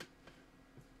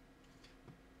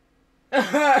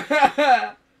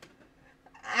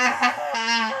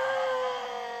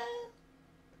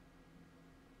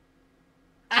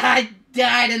 I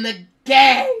died in the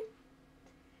game!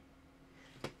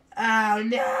 Oh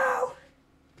no!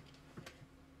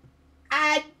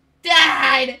 I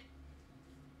died!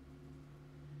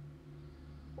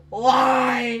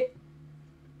 Why?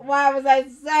 Why was I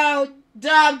so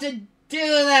dumb to do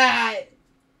that?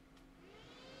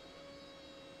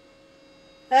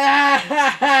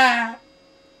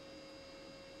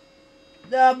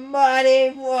 The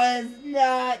money was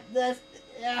not the...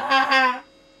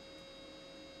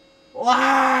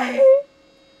 Why?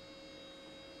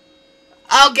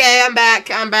 Okay, I'm back.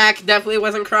 Definitely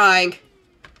wasn't crying.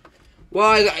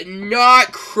 Was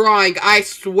not crying. I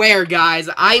swear, guys.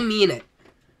 I mean it.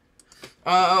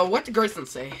 What did Grayson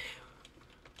say?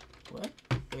 What?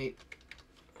 Wait.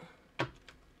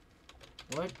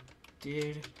 What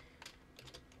did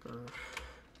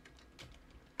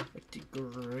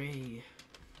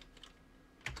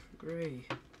Grayson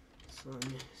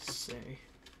say?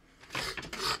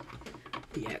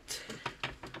 Yet.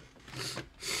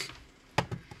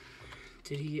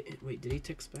 Did he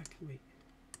text back? Wait.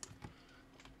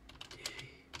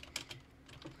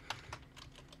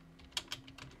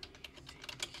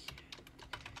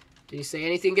 Did he say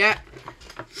anything yet?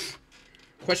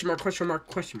 Question mark, question mark,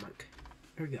 question mark.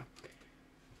 There we go.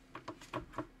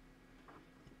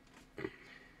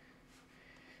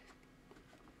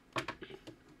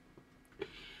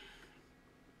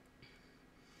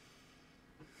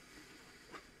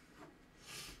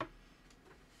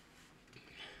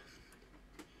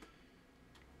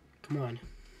 Come on.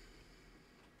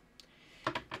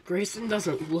 Grayson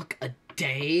doesn't look a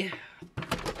day.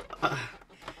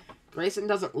 Grayson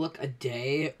doesn't look a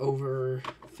day over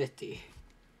 50.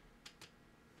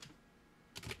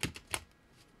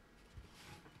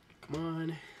 Come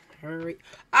on. Hurry.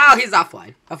 Oh, he's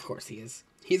offline. Of course he is.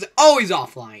 He's always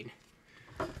offline.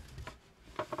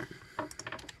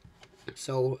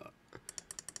 So,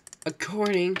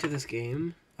 according to this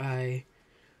game, I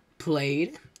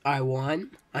played, I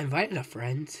won, I invited a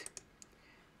friend,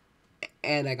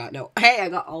 and I got no. Hey, I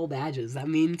got all badges. That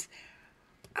means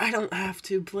I don't have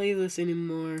to play this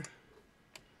anymore.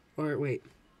 Or, wait.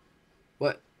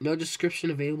 What? No description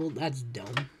available? That's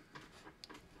dumb.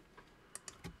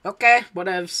 Okay,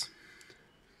 whatevs.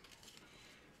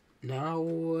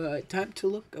 Now, time to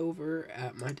look over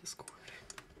at my Discord.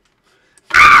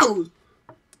 Ow!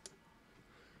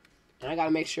 And I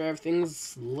gotta make sure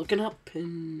everything's looking up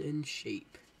in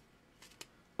shape.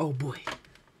 Oh boy.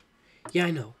 Yeah,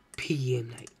 I know. PM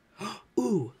night.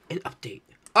 Ooh, an update.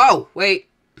 Oh, wait.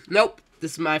 Nope.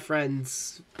 This is my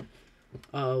friend's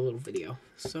little video.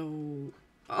 So,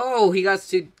 oh, he got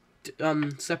to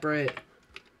separate.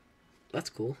 That's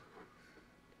cool.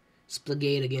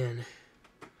 Splagate again.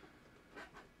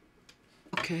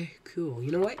 Okay, cool.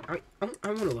 You know what? I'm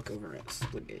gonna look over at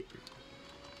Splagate.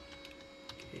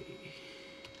 Okay.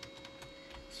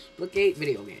 Splitgate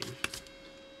video game.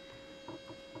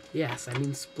 Yes, I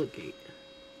mean Splitgate.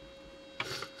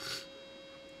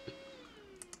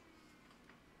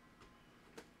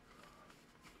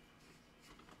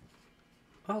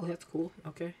 Oh, that's cool.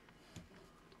 Okay.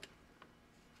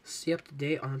 Stay up to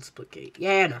date on Splitgate.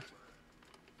 Yeah, no.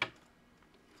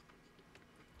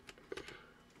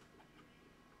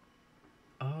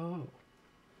 Oh.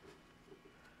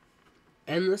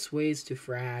 Endless ways to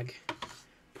frag.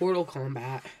 Portal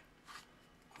combat.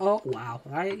 Oh, wow.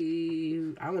 I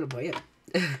want to play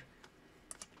it.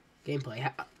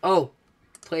 Gameplay. Oh.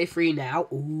 Play free now.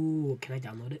 Ooh, can I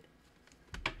download it?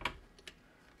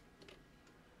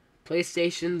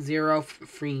 PlayStation 0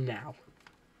 free now.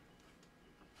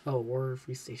 Oh, or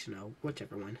Free Station 0.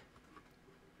 Whichever one.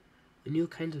 A new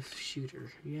kind of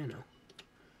shooter. Yeah, no.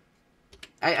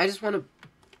 I just want to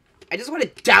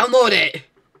download it.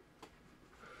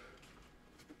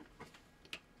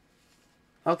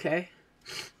 Okay.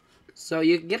 So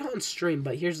you can get on stream,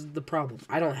 but here's the problem.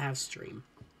 I don't have stream.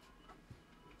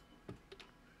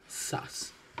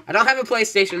 Sus. I don't have a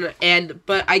PlayStation,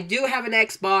 but I do have an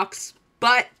Xbox,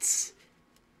 but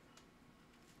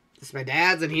it's my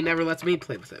dad's, and he never lets me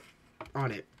play with it.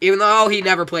 On it. Even though he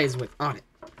never plays on it.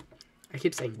 I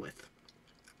keep saying with.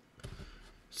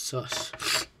 Sus.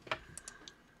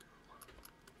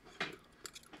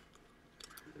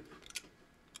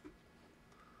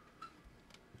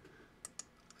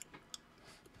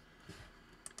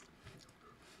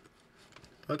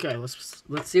 Okay, let's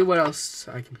see what else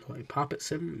I can play. Poppet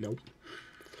Sim? Nope.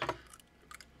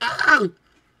 Ah!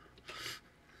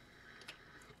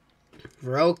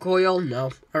 Recoil?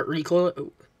 No. Or Recoil?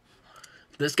 Ooh.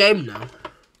 This game? No.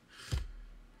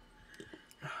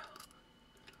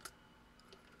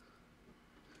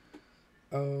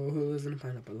 Oh, who is in a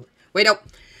pineapple? Wait, no.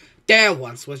 There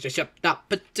once was a ship up,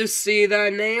 but to see the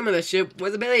name of the ship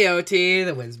was a Billy O.T.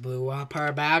 The winds blew up,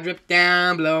 her bow dripped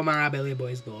down, blow my Billy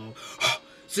boys blow.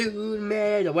 Soon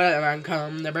may the weatherman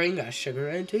come to bring us sugar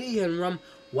and tea and rum.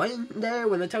 One day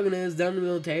when the tugging is done,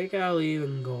 we'll take our leave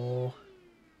and go.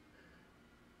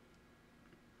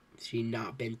 She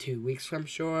not been 2 weeks from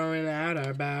shore, and at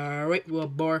our bow it will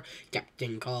bore.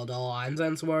 Captain called all hands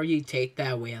and swore he'd take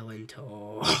that whale in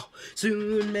tow.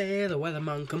 Soon may the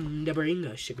weatherman come to bring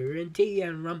us sugar and tea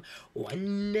and rum.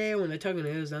 One day when the tugging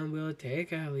is done, we'll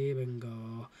take our leave and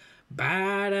go.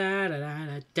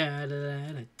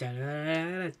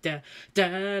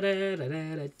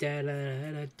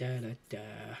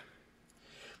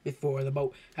 Before the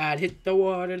boat had hit the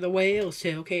water, the whale's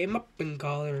tail came up and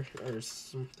caught her, or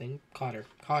something. Caught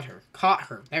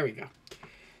her. There we go.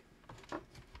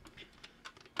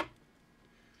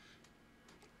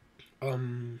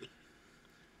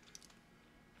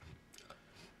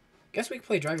 Guess we can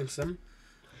play Driving Sim.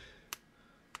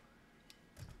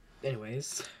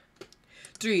 Anyways.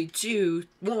 3, 2,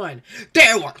 1.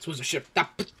 There once was a ship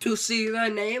up to see the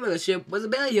name of the ship was a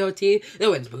Billy O.T.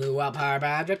 The winds blew up, her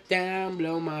bow dripped down,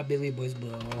 blow my Billy boys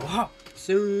blow.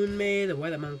 Soon may the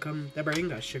weatherman come to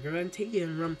bring us sugar and tea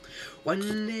and rum.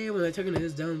 One day when the tugging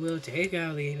is done, we'll take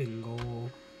our leave and go.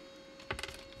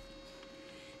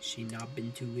 She not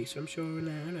been 2 weeks from shore,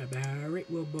 and about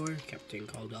it will bore. Captain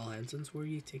called all hands and swore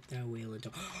you take that whale into.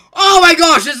 Oh my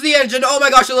gosh, it's the engine! Oh my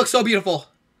gosh, it looks so beautiful!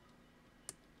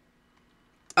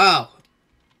 Oh.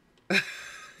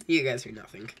 You guys heard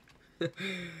nothing. Yeah,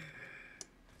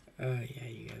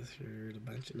 you guys heard a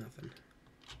bunch of nothing.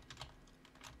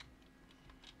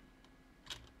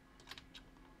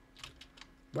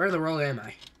 Where in the world am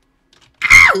I?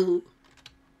 Ow!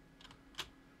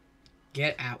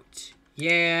 Get out.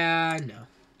 Yeah, no.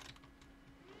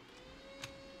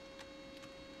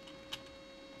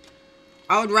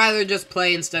 I would rather just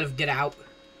play instead of get out.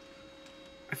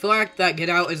 I feel like that get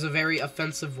out is a very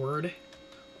offensive word.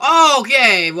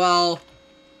 Okay, well,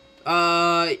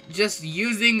 just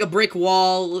using a brick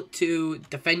wall to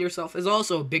defend yourself is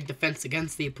also a big defense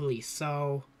against the police,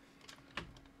 so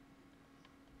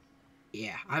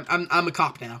yeah, I'm a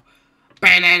cop now.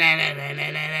 Batman,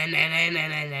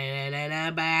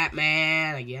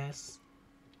 I guess.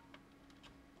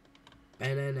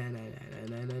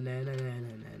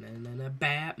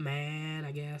 Batman,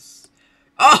 I guess.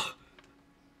 Oh!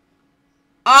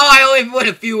 Oh, I only went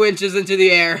a few inches into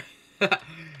the air.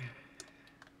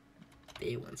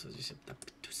 They once was a ship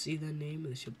to see the name of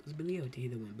the ship was Billy O.T.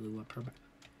 The wind blew up her back.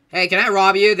 Hey, can I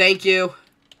rob you? Thank you.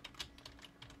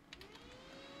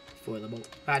 For the boat.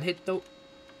 Bad hit though.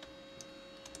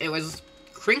 It was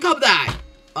crank up that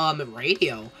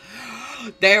radio.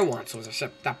 There once was a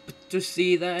ship that to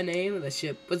see the name of the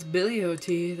ship was Billy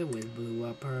O.T. The wind blew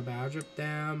up her bow, dripped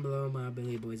down below my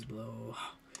Billy boys blow.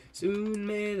 Soon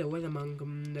may the weatherman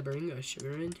come to bring us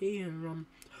sugar and tea and rum.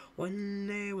 One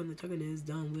day when the tugging is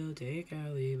done, we'll take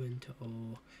our leave in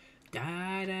tow.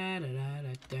 Da da da da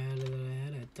da da da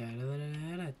da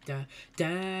da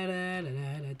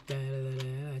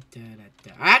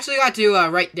da. I actually got to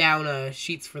write down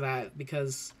sheets for that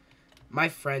because my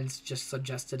friends just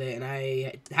suggested it, and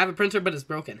I have a printer, but it's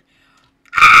broken.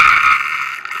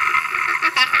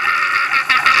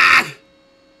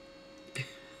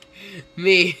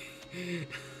 Me.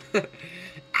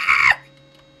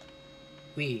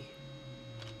 We.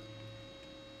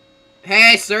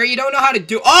 Hey, sir, you don't know how to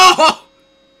do— Oh!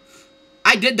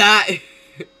 I did that.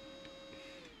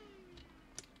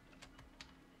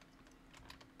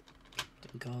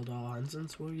 Called all hands and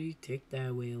swore you take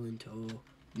that whale in tow.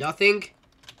 Nothing?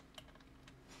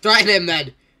 Threaten him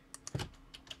then.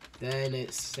 Then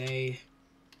it say.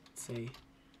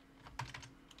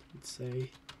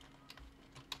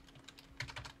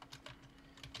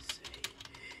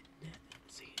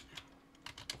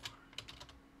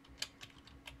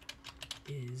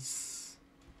 Is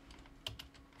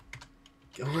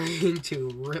going to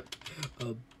rip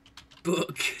a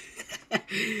book.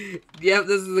 Yep,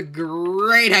 this is a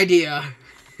great idea.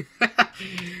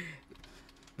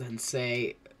 Then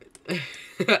say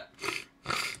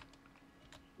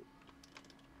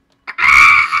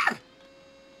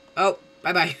oh,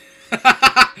 bye-bye.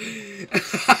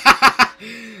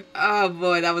 Oh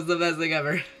boy, that was the best thing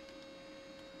ever.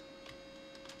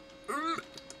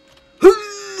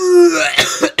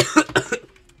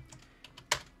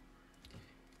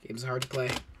 Game's hard to play.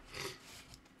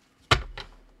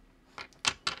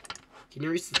 Can you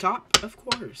reach the top? Of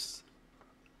course.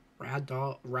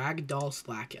 Ragdoll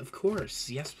slack. Of course.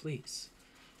 Yes, please.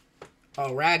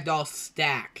 Oh, ragdoll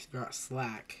stack, not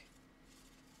slack.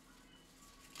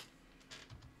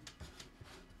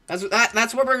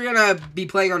 That's what we're gonna be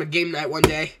playing on a game night one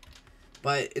day.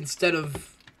 But instead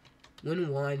of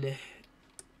one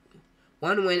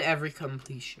win every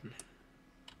completion.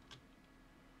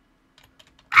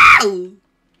 Ow!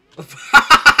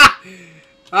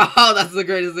 Oh, that's the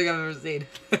greatest thing I've ever seen.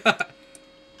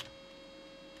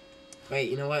 Wait,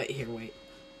 you know what? Here, wait.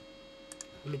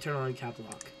 Let me turn on cap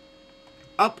lock.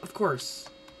 Up, of course.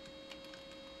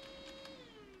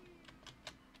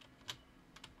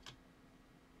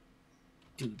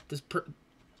 Dude, this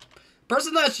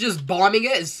person that's just bombing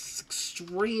it is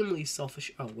extremely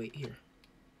selfish. Oh, wait, here.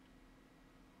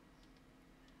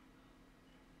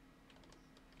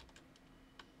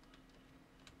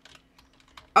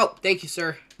 Oh, thank you,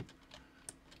 sir.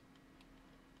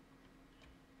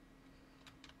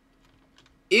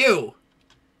 Ew.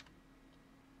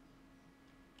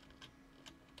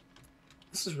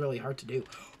 This is really hard to do.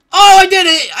 Oh, I did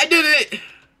it! I did it!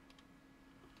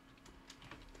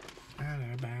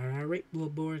 Right,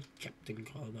 board. Captain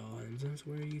called all hands. That's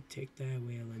where you take that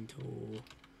whale in tow.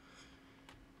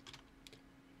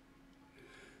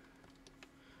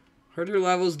 Harder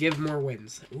levels give more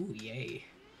wins. Ooh, yay.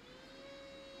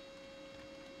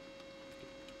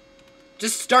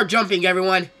 Just start jumping,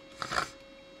 everyone.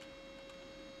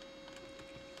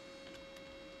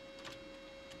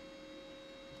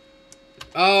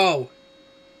 Oh.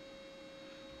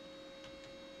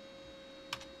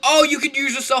 Oh, you could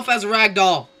use yourself as a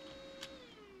ragdoll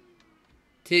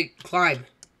to climb.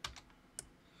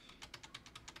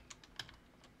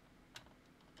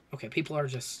 Okay, people are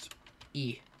just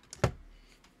E.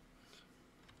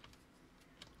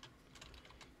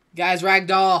 Guys,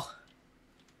 ragdoll.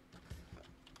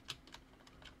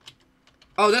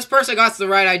 Oh, this person got the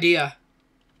right idea.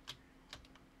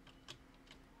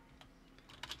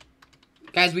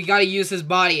 Guys, we gotta use his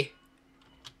body.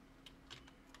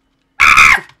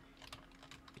 I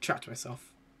trapped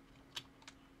myself.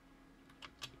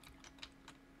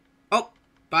 Oh,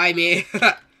 bye me.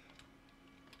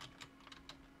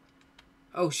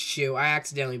 Oh shoot, I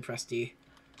accidentally pressed E.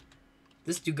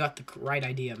 This dude got the right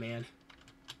idea, man.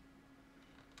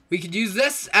 We could use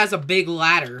this as a big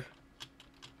ladder.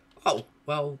 Oh,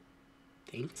 well,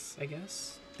 thanks, I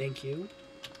guess. Thank you.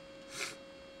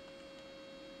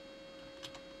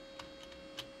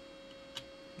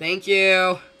 Thank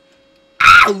you.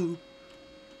 Ow!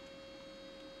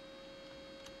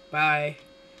 Bye.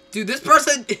 Dude, this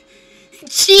person...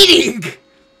 cheating!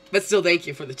 But still, thank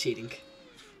you for the cheating.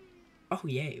 Oh,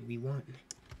 yay, we won.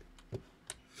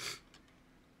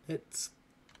 It's...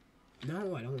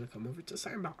 No, I don't want to come over to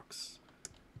Sandbox.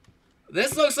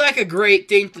 This looks like a great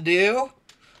thing to do.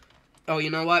 Oh,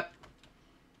 you know what?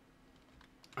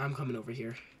 I'm coming over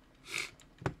here.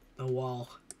 The wall.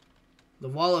 The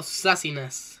wall of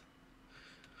sussiness.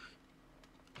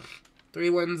 3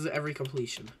 wins every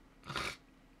completion.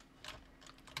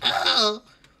 Oh.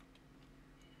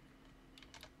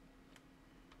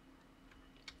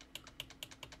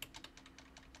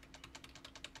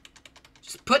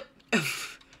 Just put...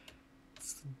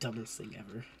 It's the dumbest thing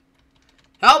ever.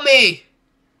 Help me!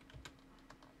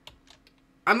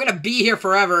 I'm gonna be here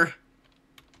forever.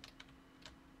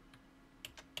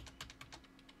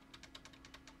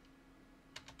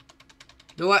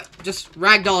 You know what? Just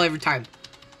ragdoll every time.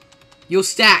 You'll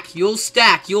stack. You'll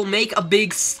stack. You'll make a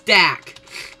big stack.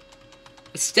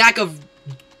 A stack of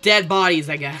dead bodies,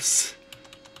 I guess.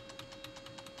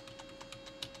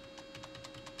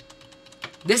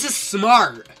 This is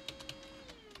smart.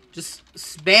 Just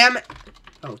spam.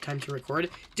 Oh, time to record.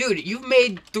 Dude, you've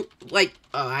made like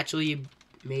actually you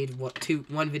made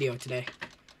one video today.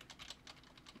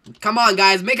 Come on,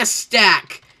 guys, make a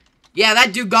stack. Yeah,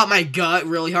 that dude got my gut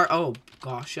really hard. Oh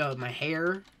gosh, my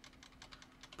hair.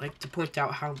 I like to point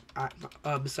out how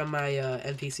some of my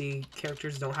NPC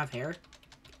characters don't have hair.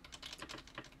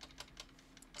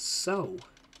 So,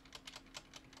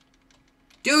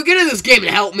 dude, get in this game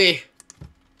and help me,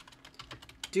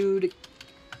 dude.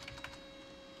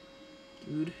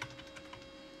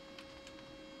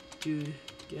 Dude,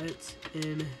 get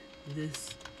in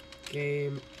this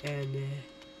game and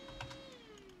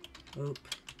help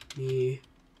me,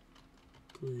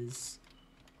 please.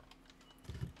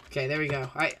 Okay, there we go.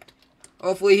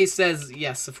 Hopefully he says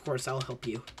yes. Of course, I'll help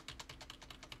you.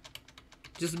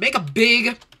 Just make a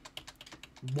big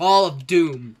wall of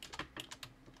doom.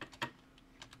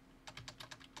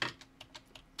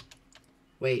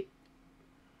 Wait.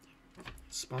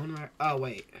 Spawn right? Oh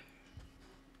wait.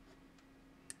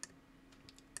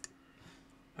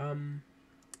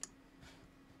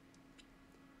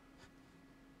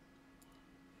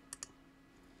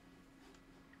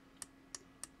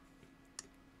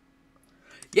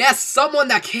 Yes, someone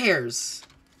that cares.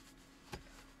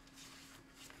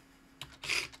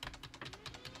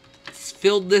 Let's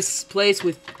fill this place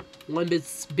with one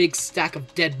big stack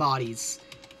of dead bodies.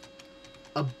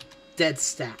 A dead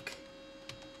stack.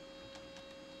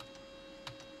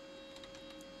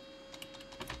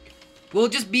 We'll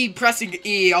just be pressing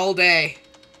E all day.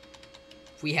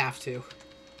 If we have to.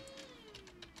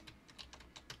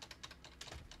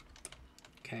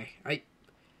 Okay,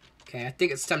 I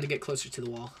think it's time to get closer to the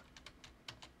wall.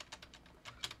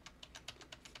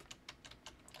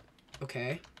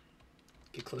 Okay.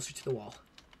 Get closer to the wall.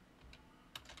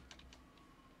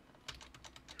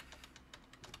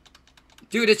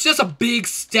 Dude, it's just a big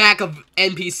stack of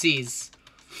NPCs.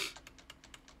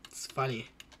 It's funny.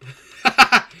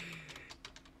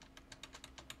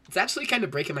 It's actually kind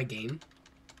of breaking my game.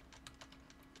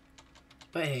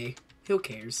 But hey, who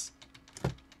cares?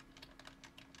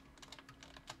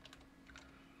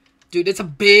 Dude, it's a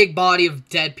big body of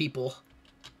dead people.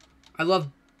 I love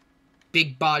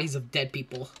big bodies of dead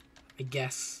people, I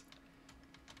guess.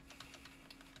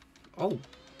 Oh.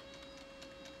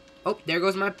 Oh, there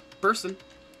goes my person.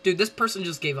 Dude, this person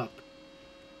just gave up.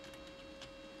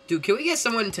 Dude, can we get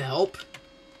someone to help?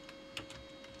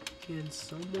 Can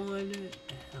someone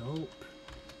help?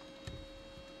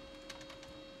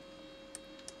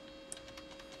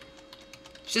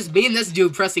 It's just me and this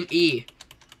dude pressing E.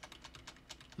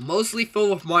 Mostly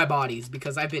full of my bodies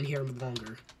because I've been here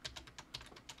longer.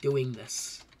 Doing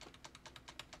this.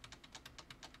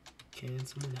 Can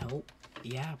someone help?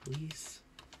 Yeah, please.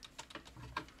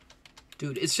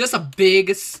 Dude, it's just a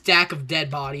big stack of dead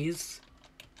bodies.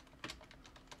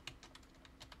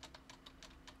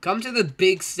 Come to the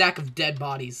big stack of dead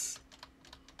bodies.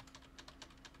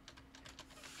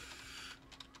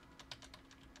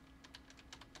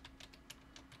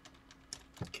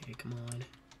 Okay, come on.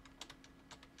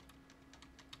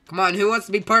 Come on, who wants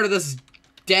to be part of this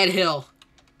dead hill?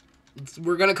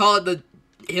 We're gonna call it the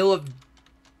hill of...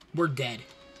 We're dead.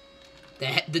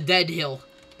 The dead hill.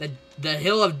 The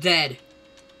hill of dead.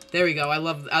 There we go. I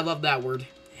love that word.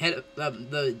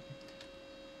 The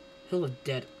hill of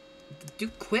dead. Did the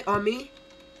dude quit on me?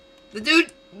 The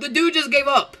dude just gave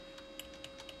up.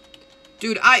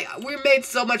 Dude, we made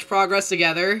so much progress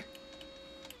together.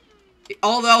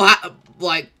 Although,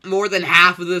 like, more than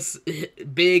half of this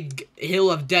big hill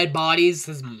of dead bodies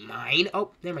is mine.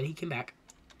 Oh, never mind. He came back.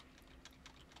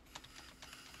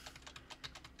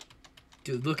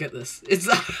 Dude, look at this. It's...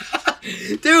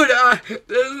 Dude,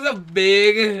 this is a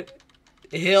big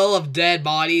hill of dead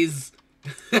bodies.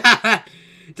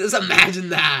 Just imagine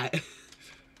that.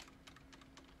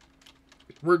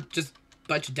 We're just a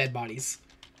bunch of dead bodies.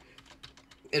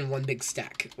 In one big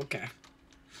stack. Okay.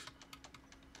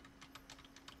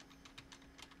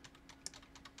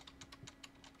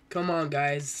 Come on,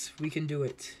 guys. We can do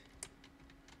it.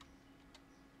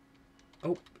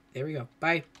 Oh, there we go.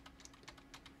 Bye.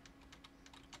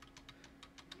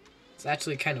 It's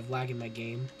actually kind of lagging my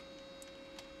game.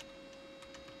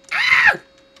 Ah!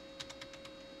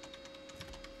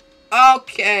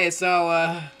 Okay,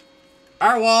 so,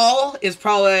 our wall is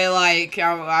probably, like,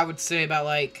 I would say about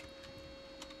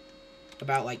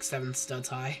 7 studs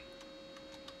high.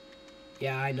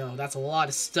 Yeah, I know. That's a lot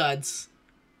of studs.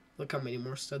 Look how many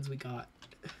more studs we got.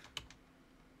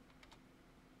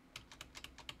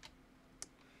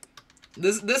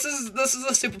 This is the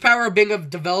superpower of being a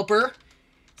developer.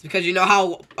 It's because you know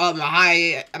how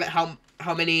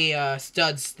how many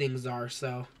studs things are,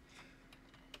 so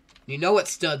you know what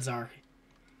studs are.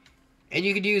 And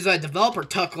you could use a developer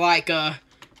tuck like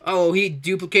oh, he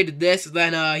duplicated this,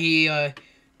 then he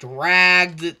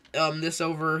dragged this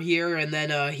over here, and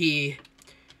then he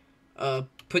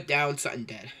put down something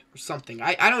dead or something.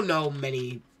 I don't know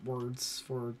many words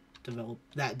for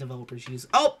developers use.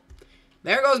 Oh,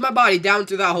 there goes my body down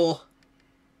through that hole.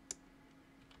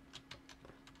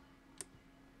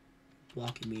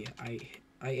 Blocking me. I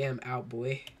am out,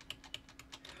 boy.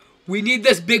 We need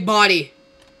this big body.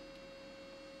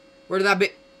 Where did that be?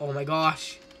 Oh my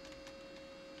gosh.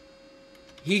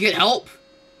 He can help.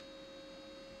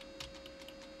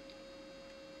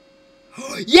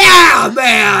 Yeah,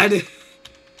 man!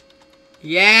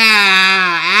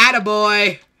 Yeah,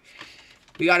 attaboy.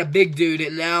 We got a big dude,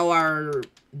 and now our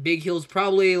big hill's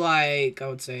probably like, I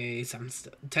would say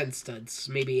 10 studs,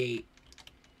 maybe 8.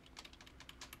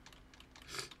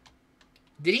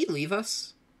 Did he leave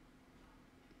us?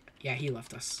 Yeah, he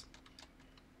left us.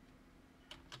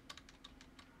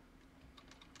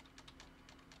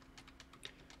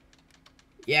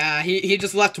 Yeah, he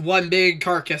just left one big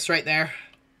carcass right there.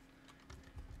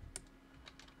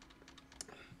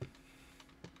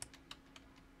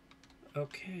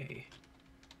 Okay.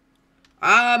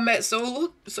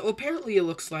 So apparently it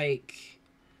looks like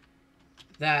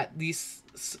that the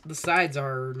sides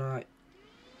are not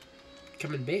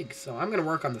coming big, so I'm gonna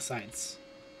work on the sides.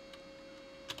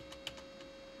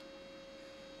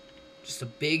 Just a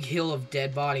big hill of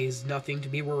dead bodies, nothing to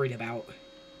be worried about.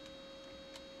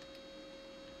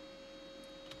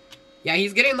 Yeah,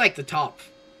 he's getting like the top.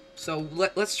 So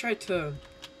let's try to...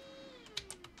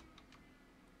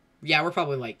 Yeah, we're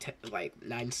probably like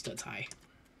 9 studs high.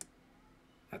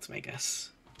 That's my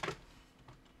guess.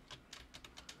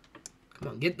 Come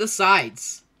on, get the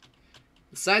sides.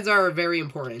 The sides are very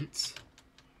important.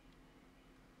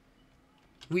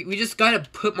 We just gotta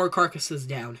put more carcasses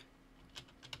down.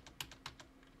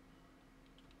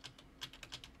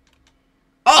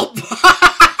 Oh!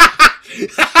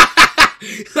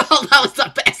 Oh, that was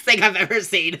the best thing I've ever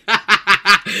seen.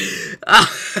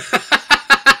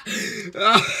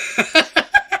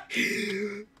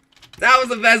 That was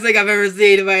the best thing I've ever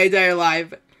seen in my entire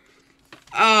life.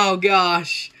 Oh,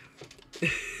 gosh.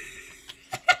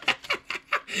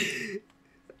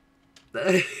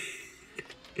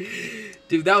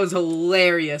 Dude, that was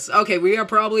hilarious. Okay, we are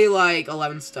probably like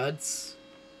 11 studs,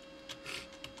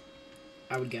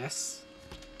 I would guess.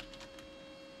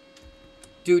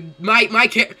 Dude, my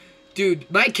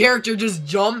character just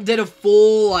jumped, did a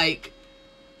full like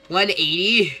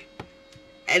 180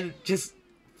 and just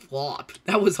flop.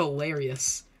 That was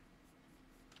hilarious.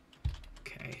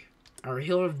 Okay, our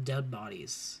hill of dead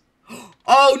bodies.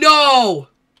 Oh no!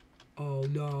 Oh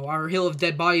no, our hill of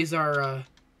dead bodies are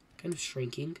kind of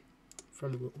shrinking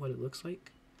from what it looks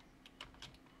like.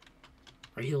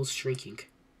 Our hill's shrinking.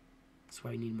 That's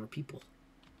why I need more people.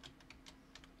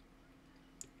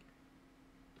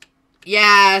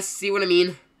 Yeah, see what I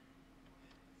mean?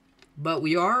 But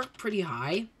we are pretty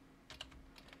high.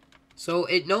 So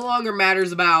it no longer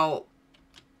matters about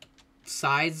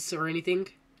size or anything.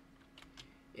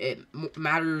 It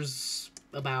matters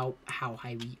about how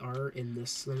high we are in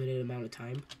this limited amount of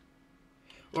time.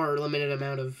 Or limited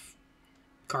amount of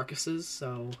carcasses,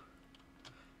 so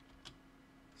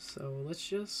let's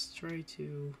just try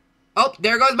to... Oh,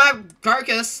 there goes my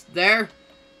carcass! There!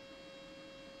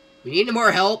 We need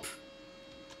more help.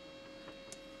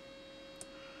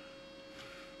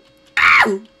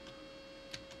 Ow!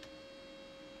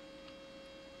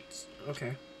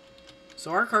 Okay. So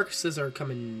our carcasses are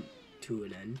coming to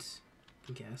an end,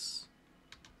 I guess.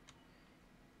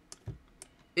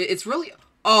 It's really...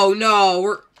 Oh,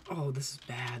 no! Oh, this is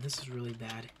bad. This is really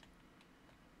bad.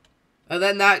 And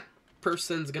then that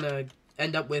person's gonna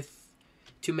end up with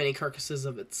too many carcasses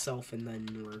of itself, and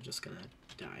then we're just gonna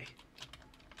die.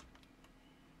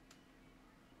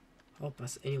 Help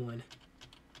us, anyone.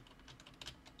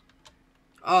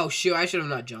 Oh, shoot. I should have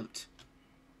not jumped.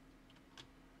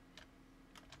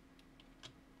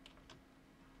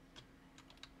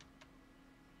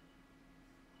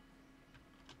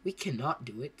 We cannot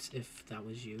do it if that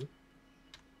was you.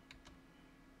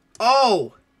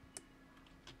 Oh!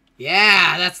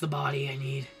 Yeah, that's the body I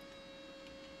need.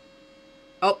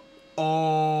 Oh.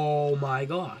 Oh my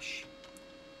gosh.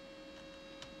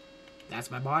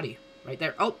 That's my body. Right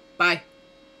there. Oh, bye.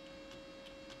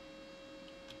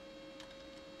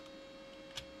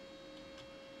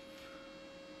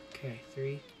 Okay,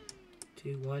 3,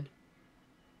 2, 1.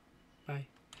 Bye.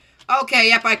 Okay,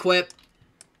 yep, I quit.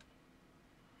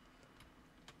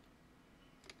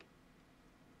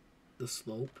 The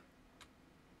slope.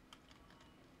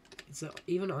 Is it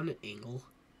even on an angle?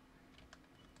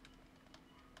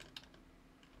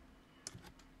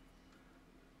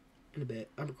 In a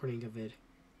bit. I'm recording a vid.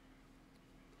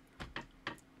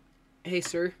 Hey,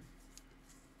 sir.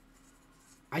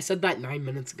 I said that 9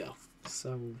 minutes ago.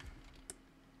 So...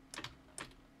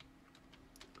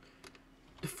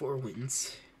 the 4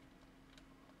 wins.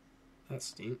 That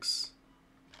stinks.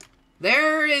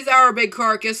 There is our big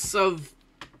carcass of...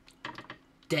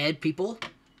 dead people.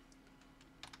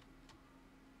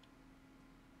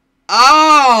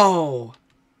 Oh!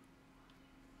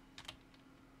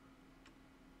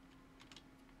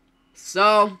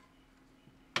 So...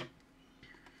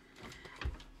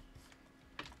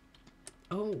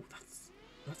 oh,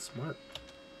 that's smart.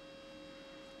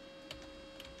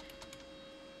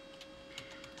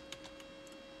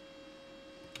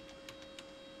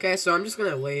 Okay, so I'm just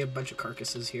gonna lay a bunch of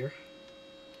carcasses here.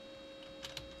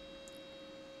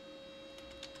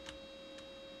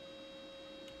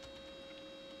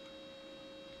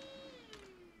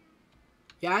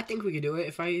 Yeah, I think we could do it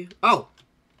if I... oh!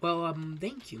 Well,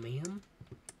 thank you, ma'am.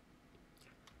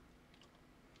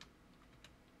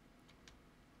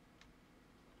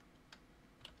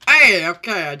 Hey,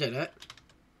 okay, I did it.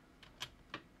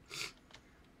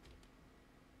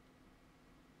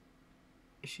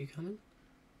 Is she coming?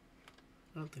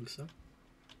 I don't think so.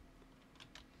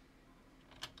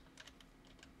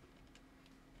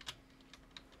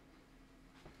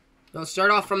 No,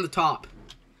 start off from the top.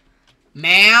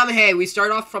 Ma'am, hey, we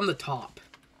start off from the top.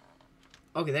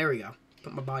 Okay, there we go.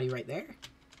 Put my body right there.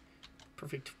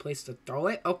 Perfect place to throw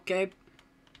it. Okay.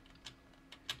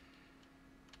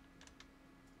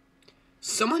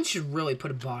 Someone should really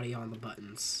put a body on the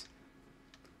buttons.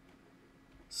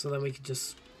 So then we could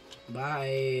just bye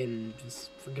and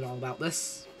just forget all about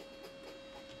this.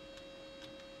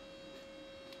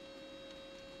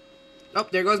 Oh,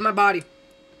 there goes my body.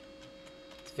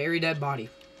 It's a very dead body.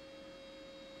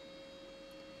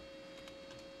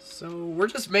 So we're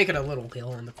just making a little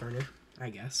hill in the corner, I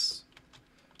guess.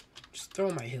 Just throw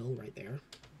my hill right there.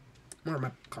 Or my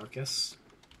carcass.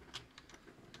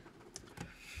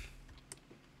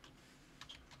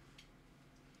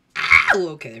 Ow!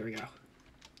 Okay, there we go.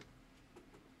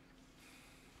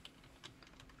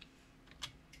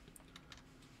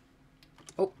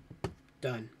 Oh,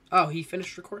 done. Oh, he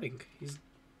finished recording. He's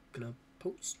gonna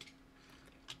post.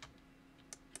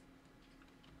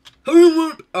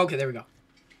 Okay, there we go.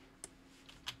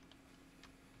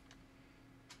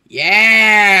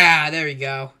 Yeah, there we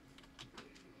go.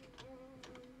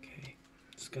 Okay,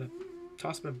 just gonna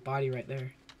toss my body right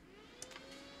there.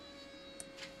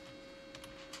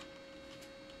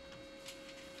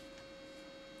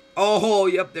 Oh,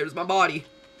 yep, there's my body.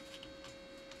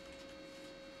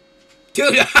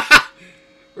 Dude,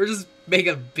 we're just making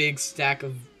a big stack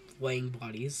of laying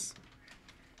bodies.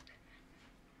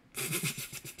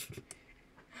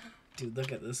 Dude,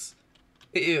 look at this.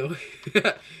 Ew.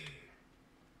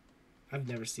 I've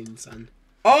never seen sun.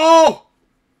 Oh!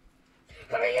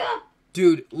 Hurry up!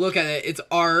 Dude, look at it. It's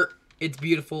art. It's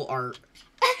beautiful art.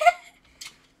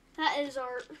 That is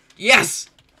art. Yes!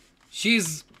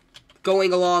 She's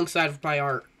going alongside of my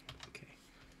art. Okay.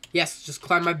 Yes, just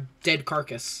climb my dead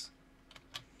carcass.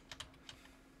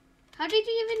 How did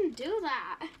you even do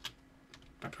that?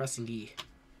 By pressing E.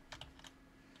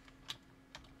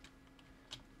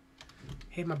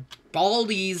 Hey, my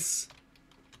baldies.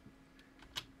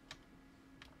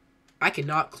 I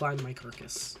cannot climb my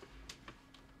carcass.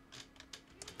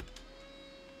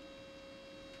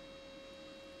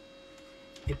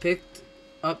 It picked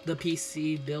up the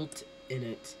PC built in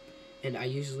it, and I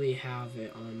usually have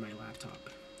it on my laptop.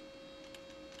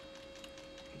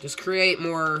 Just create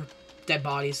more dead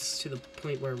bodies to the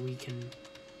point where we can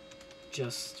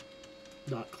just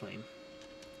not claim.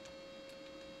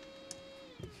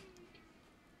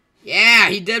 Yeah,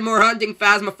 he did more hunting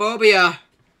Phasmophobia.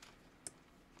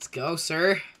 Let's go,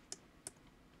 sir.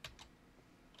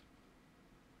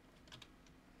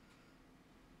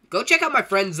 Go check out my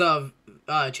friend's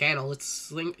channel.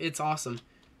 It's awesome.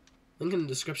 Link in the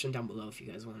description down below if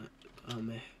you guys want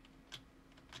to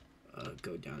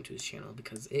go down to his channel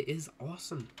because it is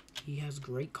awesome. He has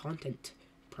great content,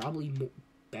 probably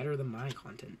better than my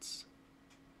contents,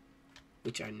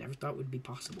 which I never thought would be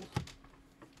possible.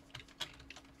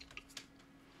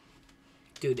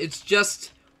 Dude, it's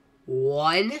just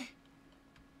one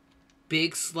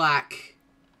big slack.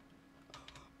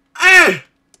 Ah!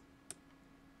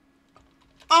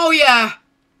 Oh, yeah!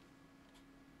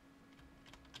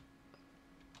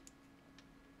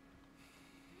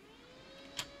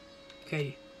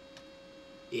 Okay.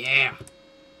 Yeah.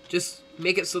 Just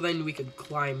make it so then we could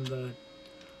climb the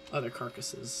other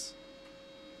carcasses.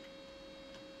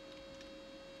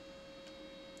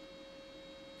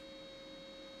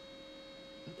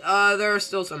 There are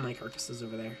still some of my carcasses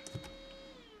over there.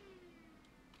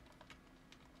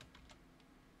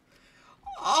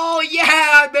 Oh, yeah!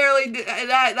 I barely did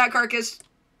that carcass.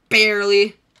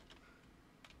 Barely.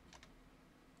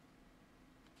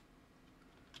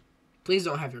 Please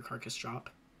don't have your carcass drop.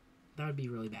 That would be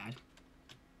really bad.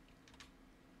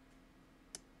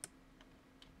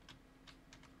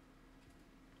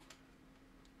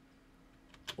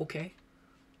 Okay.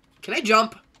 Can I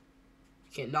jump?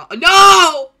 Can't not.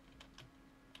 No!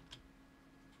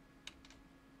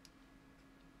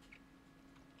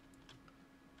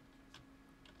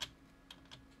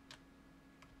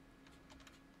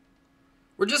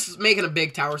 We're just making a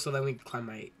big tower so that we can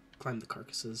climb the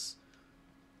carcasses.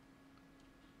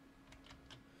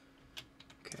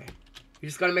 Okay. You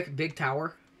just gotta make a big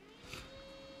tower.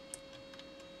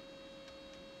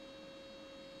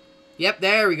 Yep,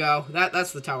 there we go.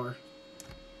 That's the tower.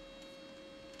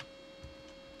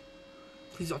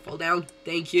 Please don't fall down.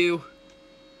 Thank you.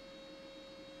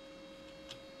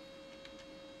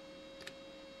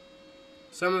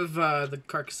 Some of the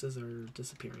carcasses are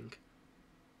disappearing.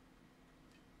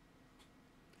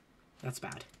 That's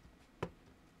bad.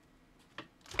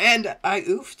 And I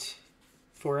oofed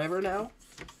forever now.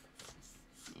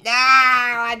 No,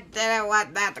 I didn't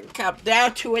want that to come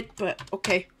down to it, but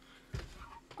okay.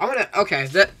 Okay,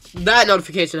 that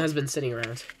notification has been sitting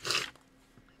around.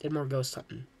 Did more ghost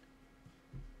hunting.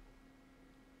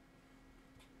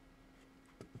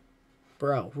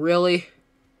 Bro, really?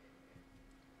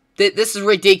 This is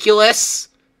ridiculous.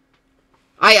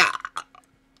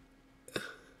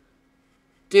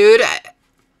 Dude,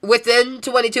 within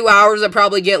 22 hours, I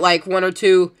probably get like 1 or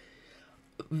 2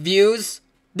 views.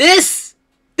 This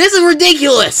is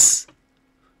ridiculous.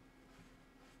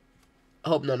 I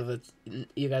hope none of it,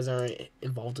 you guys aren't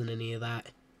involved in any of that.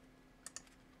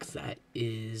 Because that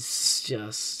is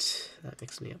just, that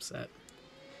makes me upset.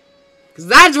 Because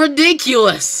that's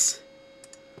ridiculous.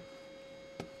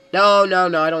 No, I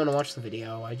don't want to watch the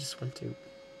video. I just want to.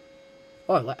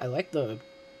 Oh, I like the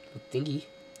thingy.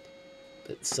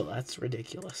 But still, that's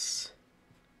ridiculous.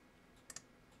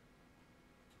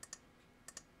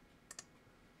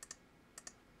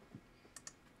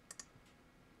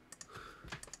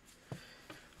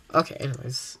 Okay,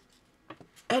 anyways.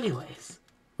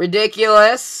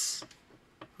 Ridiculous.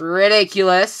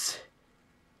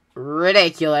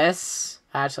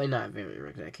 Actually, not very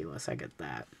ridiculous. I get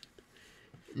that.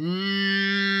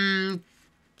 Kind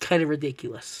of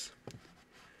ridiculous.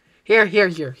 Here.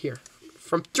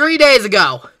 From 3 days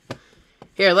ago.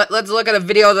 Here, let's look at a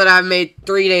video that I made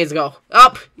 3 days ago.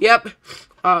 Yep.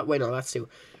 Wait, no, that's 2.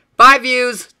 5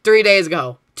 views, 3 days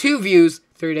ago. 2 views,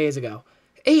 3 days ago.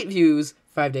 8 views,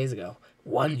 5 days ago.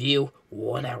 1 view,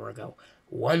 1 hour ago.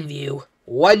 1 view,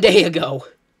 1 day ago.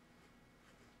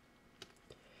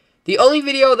 The only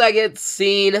video that gets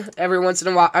seen every once in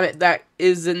a while, that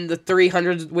is in the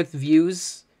 300s with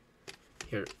views.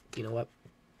 Here, You know what?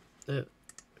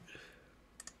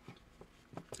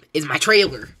 Is my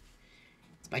trailer.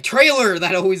 It's my trailer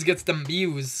that always gets them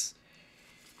views.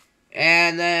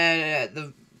 And then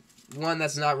the one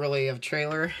that's not really a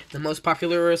trailer, the most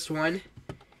popularist one,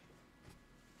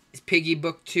 is Piggy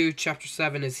Book 2, Chapter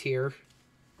 7 is here.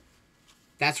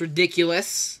 That's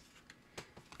ridiculous.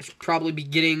 I should probably be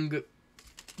getting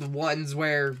the ones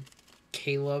where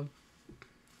Caleb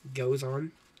goes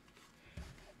on.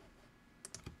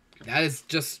 That is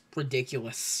just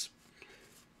ridiculous.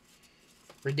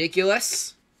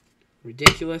 Ridiculous.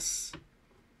 Ridiculous.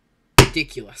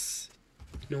 Ridiculous.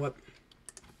 You know what?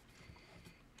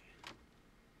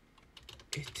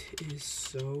 It is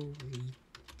so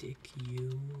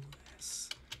ridiculous.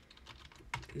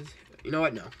 You know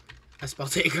what? No. I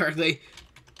spelled it incorrectly.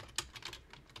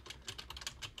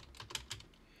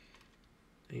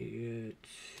 I get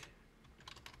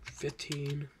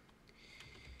 15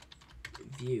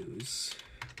 views.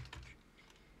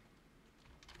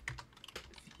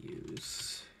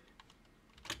 Views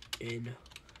in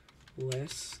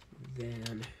less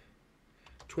than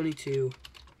 22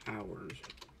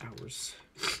 hours.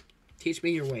 Teach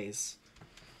me your ways.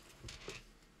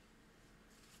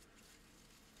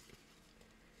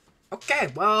 Okay,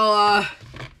 well,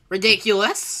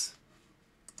 ridiculous.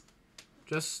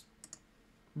 Just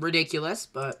ridiculous,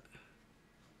 but...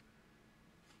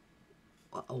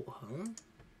 Oh, huh?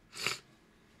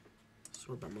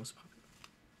 Sort by most popular.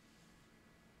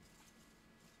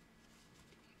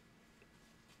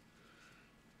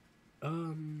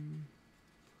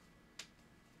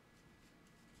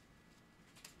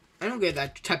 I don't get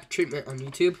that type of treatment on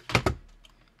YouTube.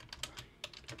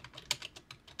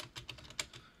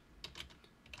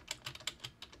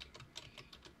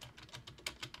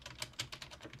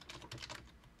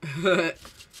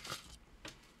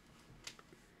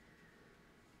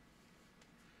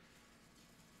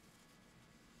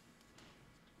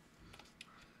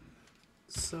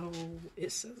 So,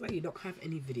 it says that you don't have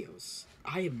any videos.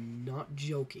 I am not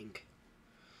joking.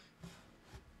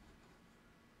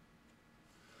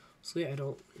 So, I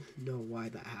don't know why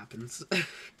that happens.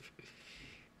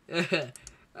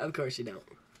 Of course you don't.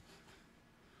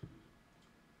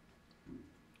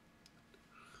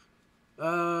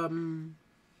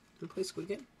 Wanna play Squid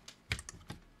Game?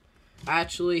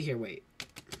 Actually, here, wait.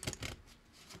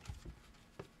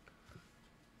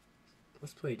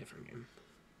 Let's play a different game.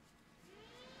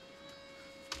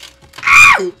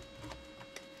 Ow!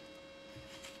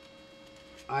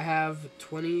 I have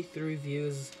 23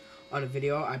 views on a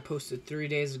video I posted 3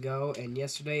 days ago, and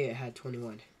yesterday it had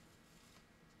 21.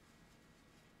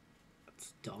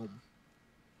 That's dumb.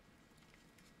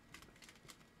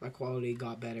 My quality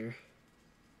got better.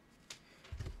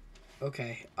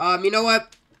 Okay. You know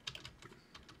what?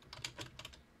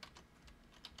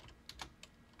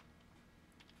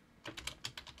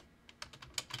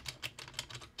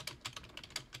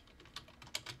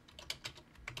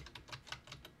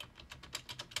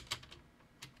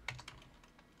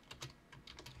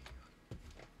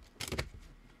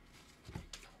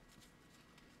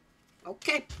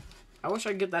 Okay. I wish I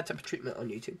could get that type of treatment on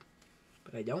YouTube,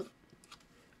 but I don't.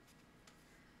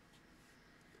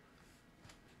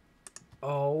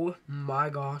 Oh my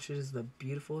gosh, it is the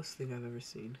beautifulest thing I've ever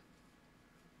seen.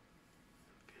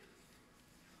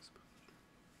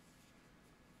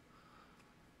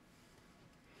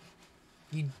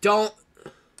 You don't...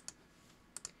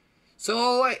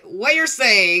 So, what you're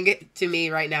saying to me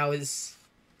right now is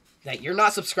that you're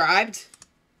not subscribed?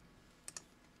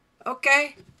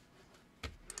 Okay.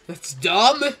 That's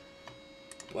dumb.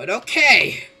 But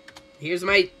okay. Here's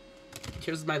my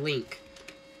link.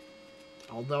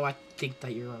 Although I think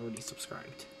that you're already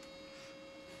subscribed.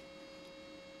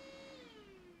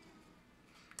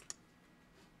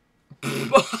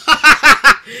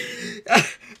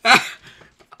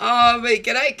 Wait,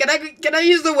 can I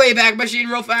use the Wayback Machine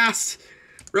real fast?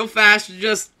 Real fast,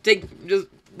 just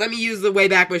let me use the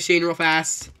Wayback Machine real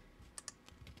fast.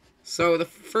 So the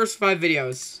first 5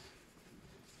 videos.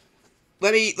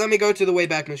 Let me go to the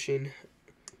Wayback Machine.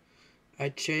 I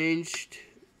changed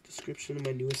description of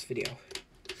my newest video.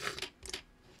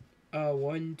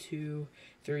 1, 2,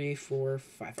 3, 4,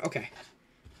 5. Okay.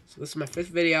 So this is my 5th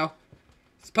video.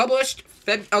 It's published.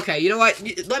 Okay, you know what?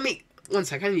 Let me... One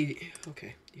sec. I need...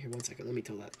 Okay. Here, 1 second. Let me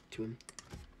tell that to him.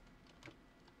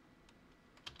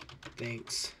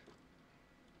 Thanks.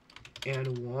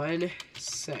 And 1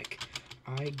 sec.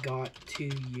 I got to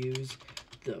use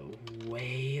the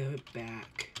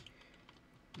Wayback...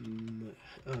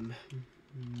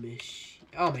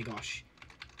 Oh my gosh.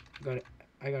 I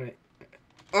got it.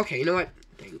 Okay, you know what?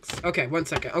 Thanks. Okay, 1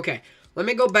 second. Okay, let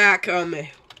me go back.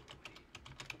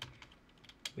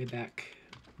 Wayback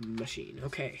Machine.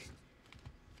 Okay.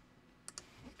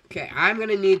 Okay, I'm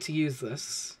gonna need to use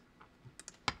this.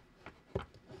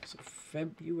 So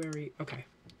February. Okay.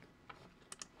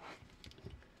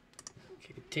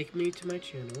 Okay, take me to my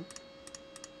channel.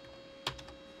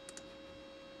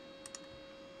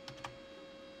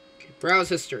 Okay, browse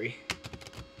history.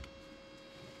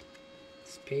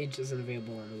 This page isn't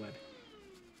available on the web.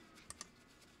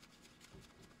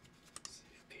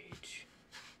 Save page.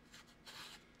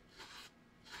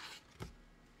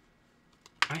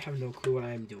 I have no clue what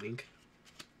I'm doing.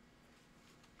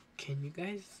 Can you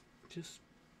guys just...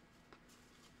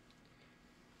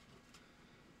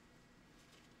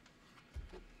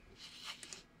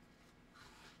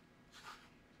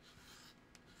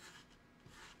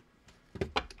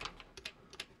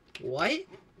 What?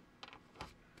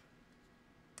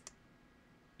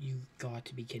 You got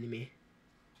to be kidding me.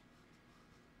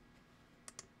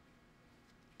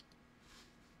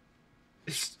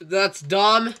 That's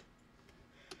dumb.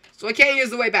 So I can't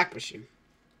use the Wayback Machine.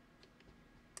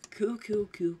 Cool.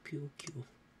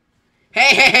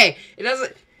 Hey! It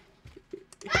doesn't...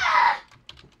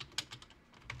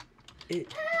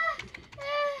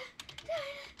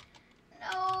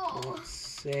 No. Let's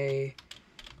say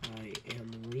I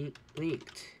am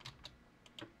linked.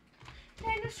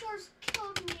 Dinosaurs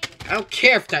killed me. I don't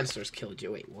care if dinosaurs killed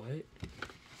you. Wait, what?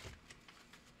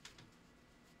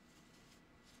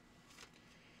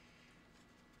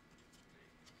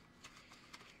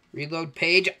 Reload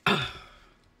page.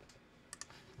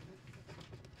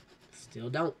 Still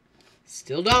don't.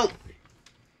 Still don't.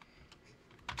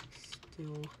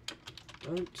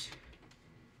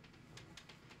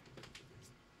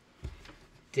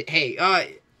 Hey,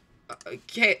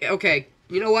 okay.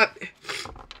 You know what?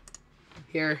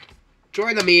 Here.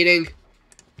 Join the meeting.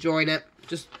 Join it.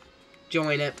 Just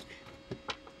join it.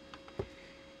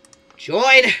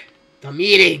 Join the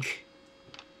meeting.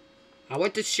 I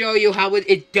want to show you how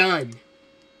it's done.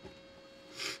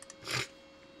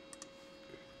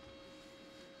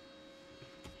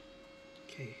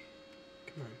 Okay.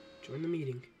 Come on. Join the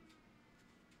meeting.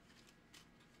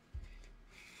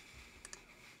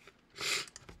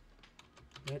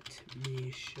 Let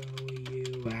me show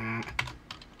you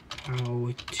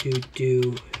how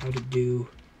to do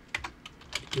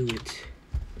it.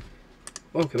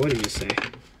 Okay, what did you say?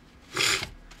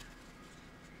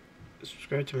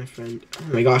 Subscribe to my friend. Oh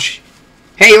my gosh.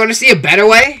 Hey, you want to see a better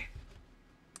way?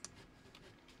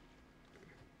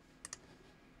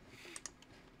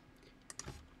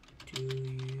 Do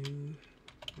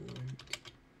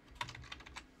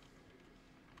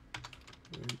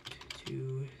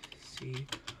you want to see a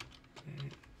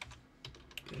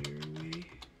better way?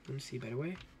 Want to see a better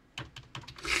way?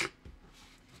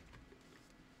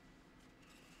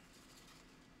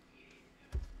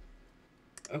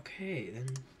 Okay, then.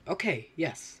 Okay,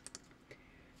 yes.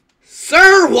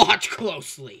 Sir, watch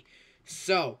closely.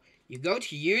 So, you go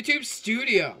to YouTube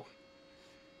Studio.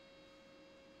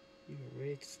 You're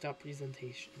ready to stop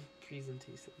presenting.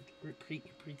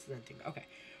 Okay.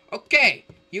 Okay,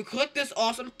 you click this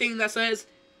awesome thing that says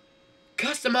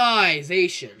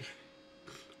customization.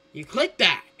 You click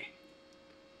that.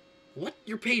 Let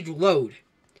your page load.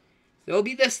 There'll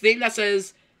be this thing that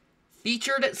says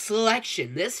featured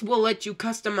selection. This will let you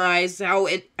customize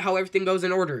how everything goes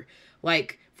in order.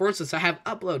 Like, for instance, I have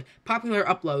upload, popular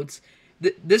uploads.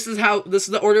 This is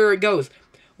the order it goes.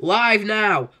 Live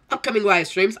now, upcoming live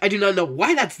streams. I do not know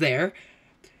why that's there.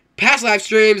 Past live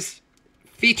streams,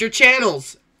 featured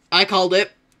channels. I called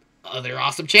it other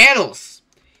awesome channels.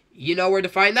 You know where to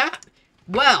find that?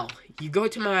 Well, you go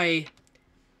to my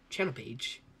channel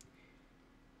page.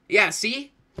 Yeah,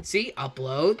 see,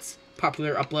 uploads.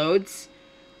 Popular uploads,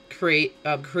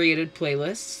 created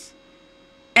playlists,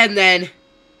 and then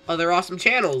other awesome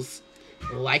channels,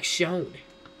 like shown.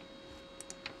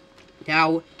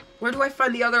 Now, where do I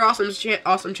find the other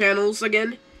awesome channels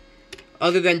again?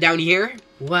 Other than down here?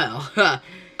 Well,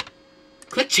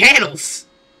 click channels.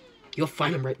 You'll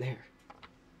find them right there.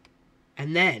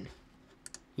 And then,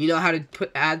 you know how to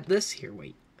add this here.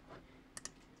 Wait.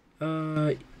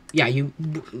 Yeah, you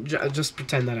just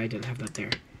pretend that I didn't have that there.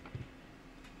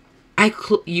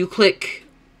 You click,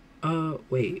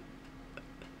 wait.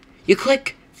 You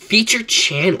click feature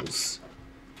channels.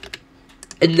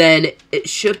 And then it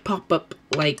should pop up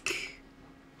like,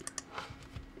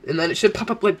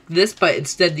 this, but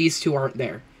instead these two aren't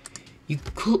there. You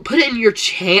put in your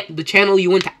the channel you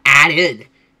want to add in.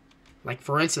 Like,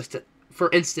 for instance,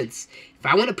 if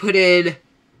I want to put in,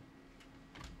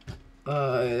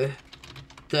 the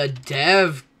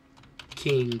Dev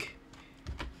King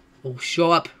will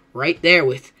show up right there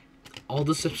with all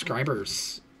the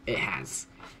subscribers it has.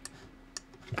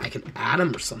 I can add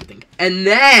them or something. And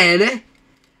then,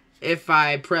 if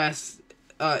I press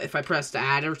to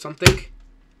add or something,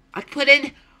 I put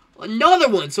in another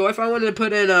one. So if I wanted to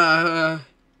put in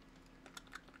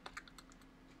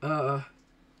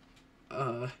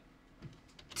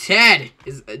Ted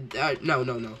is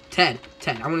no Ted.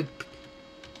 I want to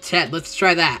Ted. Let's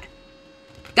try that.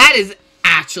 That is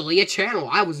actually a channel.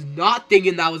 I was not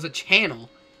thinking that was a channel.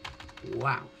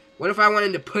 Wow. What if I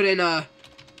wanted to put in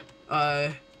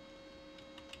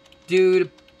dude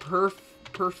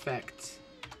perfect?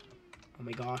 Oh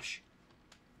my gosh.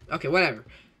 Okay, whatever.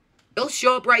 It'll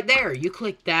show up right there. You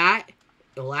click that,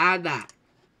 it'll add that.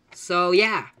 So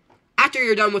yeah. After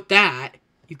you're done with that,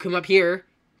 you come up here,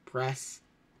 press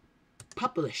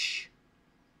publish.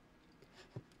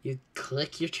 You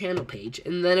click your channel page,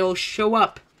 and then it will show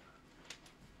up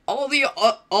all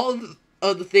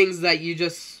of the things that you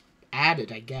just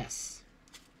added, I guess.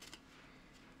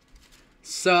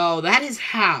 So that is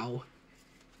how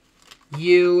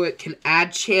you can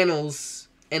add channels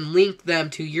and link them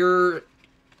to your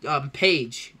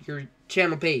page, your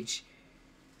channel page.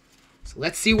 So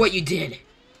let's see what you did.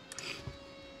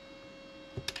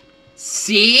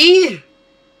 See?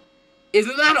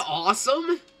 Isn't that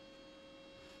awesome?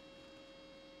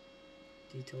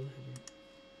 Detailed header.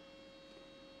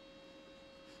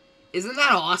 Isn't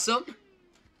that awesome?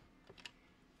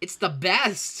 It's the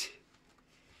best.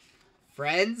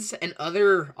 Friends and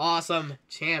other awesome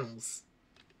channels.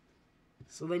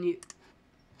 So then you...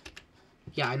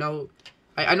 Yeah, I know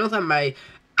that my...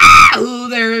 Ow!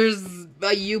 There's...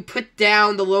 you put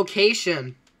down the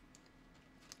location.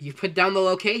 You put down the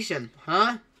location,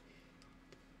 huh?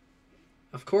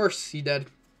 Of course you did.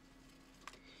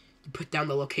 You put down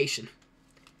the location.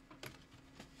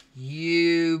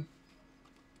 You...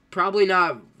 Probably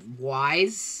not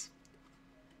wise,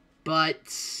 but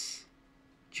it's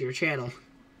your channel.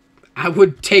 I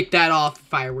would take that off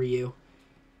if I were you.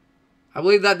 I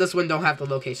believe that this one don't have the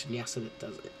location. Yes, it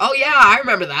doesn't. Oh yeah, I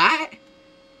remember that.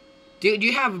 Dude,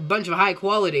 you have a bunch of high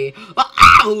quality.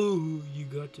 Oh, you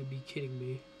got to be kidding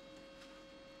me.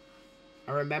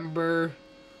 I remember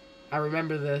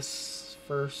this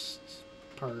first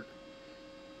part.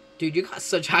 Dude, you got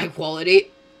such high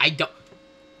quality. I don't...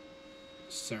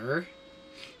 Sir?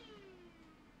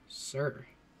 Sir?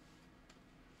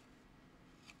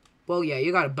 Well, yeah,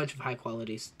 you got a bunch of high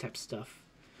quality type stuff.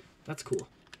 That's cool.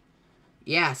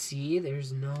 Yeah, see?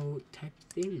 There's no type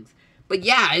things. But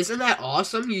yeah, isn't that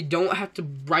awesome? You don't have to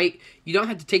write... You don't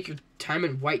have to take your time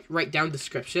and write down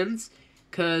descriptions.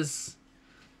 Because...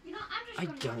 You know, I'm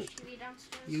just going to watch TV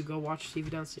downstairs. You go watch TV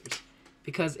downstairs.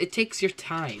 Because it takes your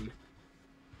time.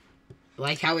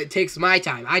 Like how it takes my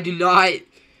time. I do not...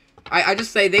 I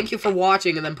just say thank you for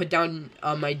watching and then put down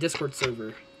my Discord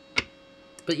server.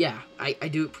 But yeah, I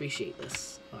do appreciate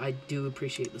this. I do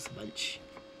appreciate this a bunch.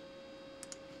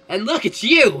 And look, it's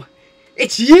you!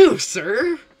 It's you,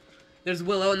 sir! There's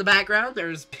Willow in the background,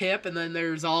 there's Pip, and then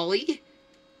there's Ollie.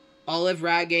 Olive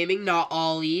Rat Gaming, not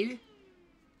Ollie.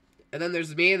 And then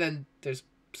there's me, and then there's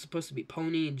supposed to be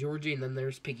Pony and Georgie, and then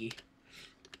there's Piggy.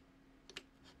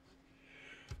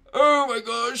 Oh my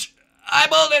gosh! I'm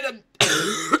older than...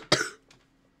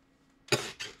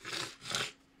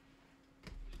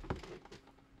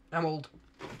 I'm old.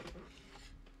 Hey,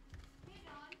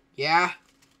 Don. Yeah?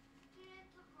 Did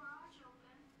the garage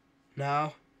open?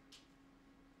 No.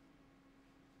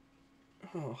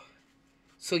 Oh.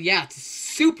 So yeah, it's a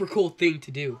super cool thing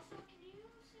to do. Also, can you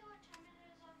see what time it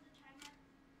is on the timer?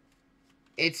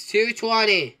 It's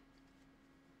 2:20.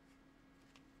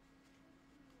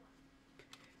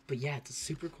 But yeah, it's a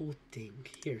super cool thing.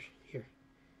 Here.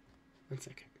 1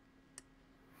 second.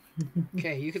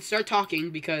 Okay, you can start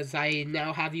talking because I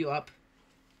now have you up.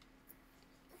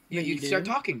 Yeah, you can start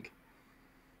talking.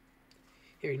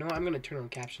 Here, you know what? I'm going to turn on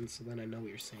captions so then I know what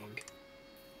you're saying.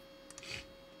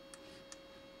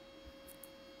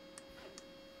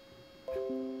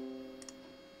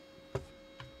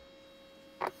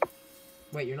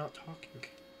 Wait, you're not talking.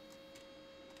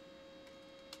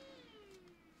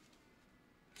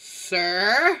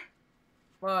 Sir?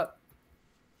 What?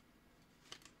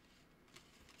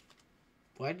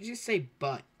 Why did you say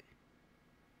but?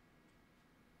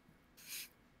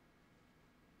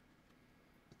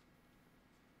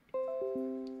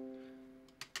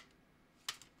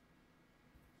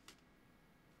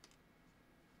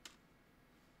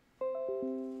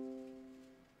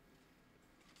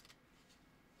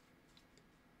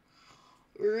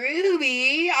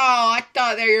 Ruby? Oh, I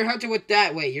thought that you're hunting with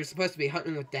Dad. Wait, you're supposed to be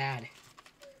hunting with Dad.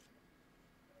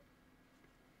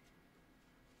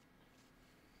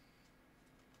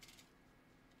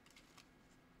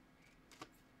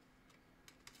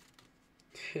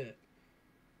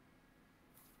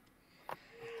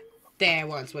 There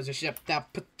once was a ship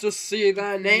that put to sea.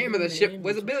 The name of the ship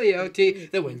was a Billy O.T.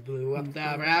 The winds blew up the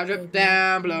bow, dripped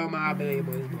down below. My Billy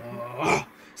boys blow.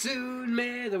 Soon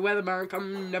may the weatherman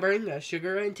come to bring us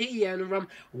sugar and tea and rum.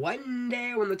 One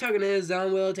day when the tugging is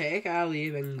done, we'll take our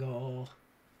leave and go.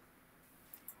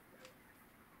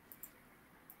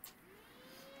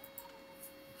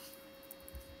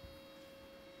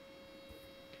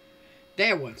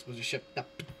 There once was a ship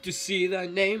that put to sea. The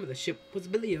name of the ship was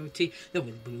Billy O.T. The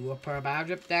wind blew up her bow,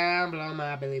 dripped down below.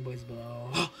 My Billy boys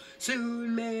blow.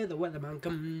 Soon may the weatherman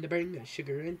come to bring us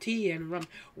sugar and tea and rum.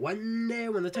 One day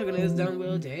when the tugging is done,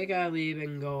 we'll take our leave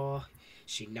and go.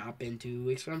 She'd not been 2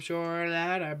 weeks from shore, and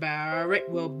at our bow it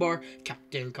will bore.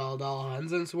 Captain called all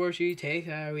hands and swore she'd take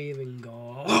our leave and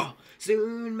go.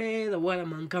 Soon may the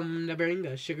weatherman come to bring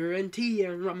us sugar and tea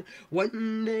and rum.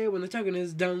 One day when the tugging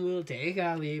is done, we'll take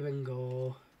our leave and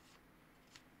go.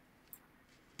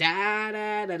 Da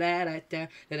da da da da da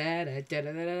da da da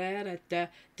da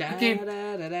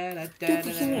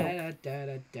da da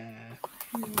da da.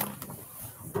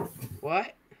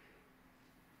 What?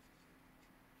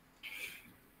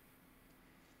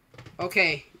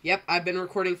 Okay, yep, I've been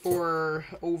recording for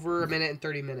over a minute and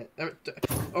 30 minutes.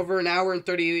 Over an hour and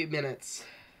 38 minutes.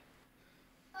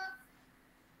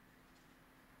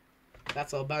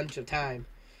 That's a bunch of time.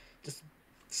 Just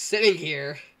sitting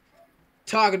here,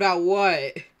 talking about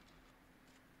what?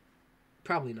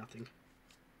 Probably nothing.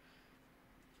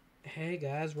 Hey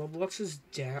guys, Roblox is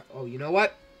down. Oh, you know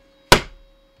what?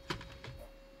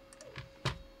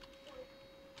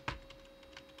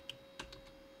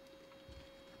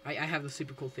 I have a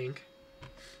super cool thing.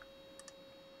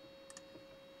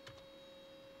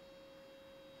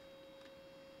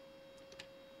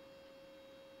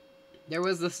 There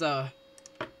was this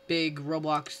big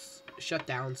Roblox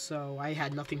shutdown, so I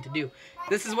had nothing to do.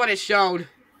 This is what it's shown.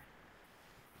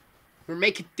 We're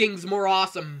making things more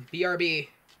awesome. BRB.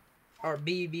 Or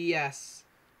BBS.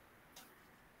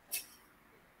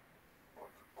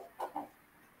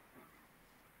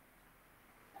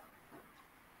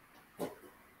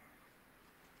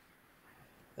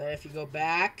 Then if you go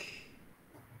back,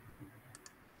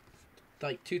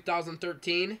 like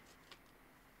 2013.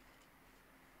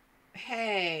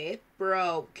 Hey, it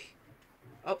broke.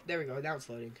 Oh, there we go. Now it's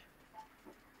loading.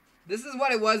 This is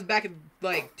what it was back in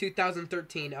like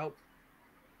 2013. Oh.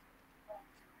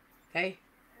 Hey,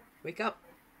 wake up.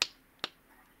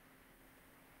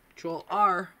 Control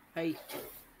R. Hey.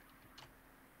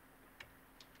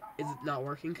 Is it not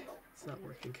working? It's not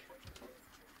working.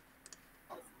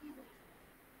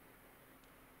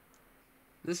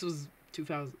 This was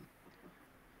 2000.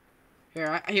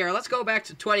 Here, let's go back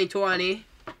to 2020.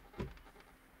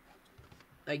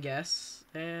 I guess.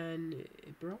 And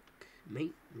it broke.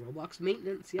 Roblox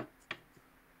maintenance, yep.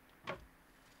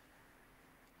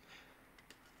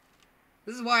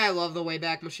 This is why I love the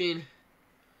Wayback Machine.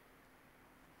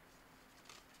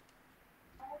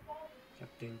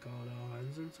 Captain called all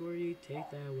hands and swore you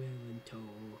take that whale in tow.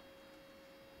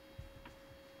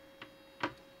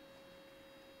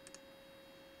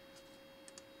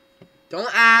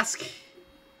 Don't ask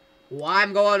why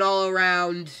I'm going all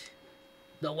around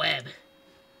the web.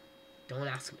 Don't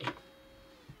ask me.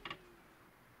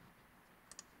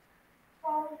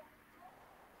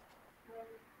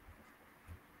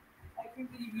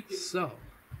 So,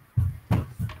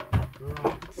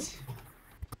 right.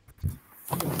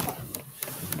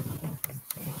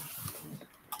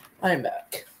 I'm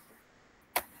back.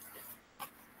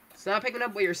 It's not picking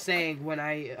up what you're saying when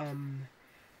I,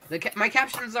 my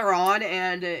captions are on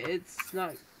and it's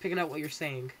not picking up what you're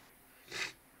saying.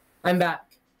 I'm back.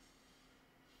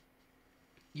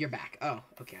 You're back. Oh,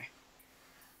 okay.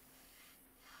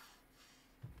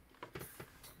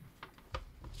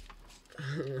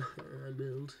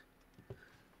 Build.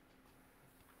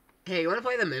 Hey, you want to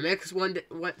play the Mimics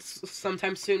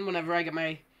sometime soon? Whenever I get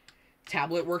my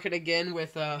tablet working again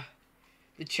with the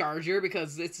charger,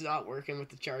 because it's not working with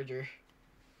the charger.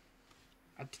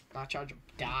 My charger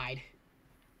died,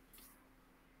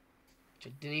 which I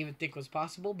didn't even think was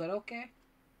possible, but okay.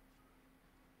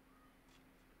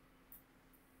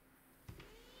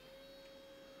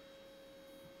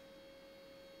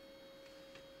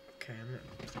 Okay, I'm gonna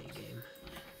play a game.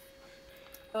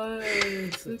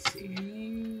 Let's see.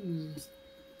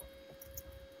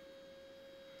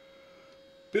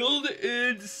 Build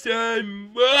inside.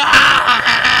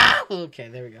 Okay,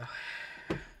 there we go.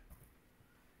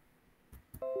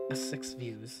 6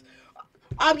 views.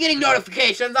 I'm getting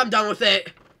notifications. I'm done with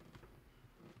it.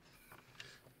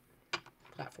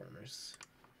 Platformers.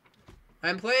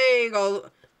 I'm playing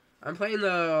the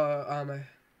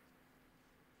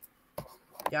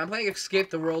Yeah, I'm playing Escape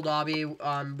the World obby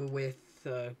with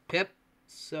Pip,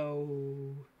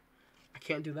 so I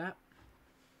can't do that.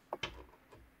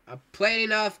 I've played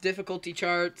enough difficulty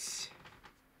charts.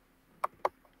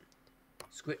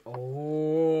 Squid.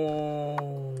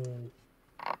 Oh.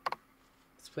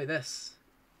 Let's play this.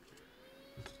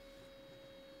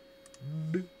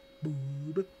 Boob,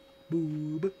 boob,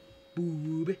 boob,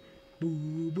 boob,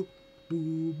 boob,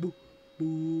 boob,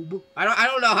 boob. I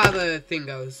don't know how the thing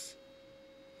goes.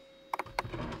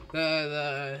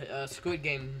 The Squid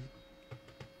Game,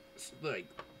 like,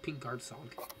 pink card song.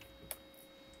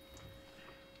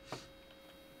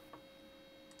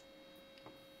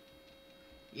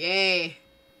 Yay!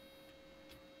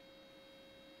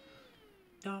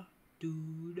 Da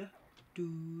do da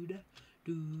do da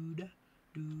do da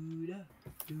do da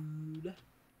do da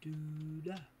do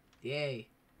da. Yay!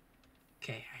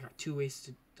 Okay, I got two ways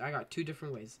to. I got two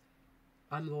different ways.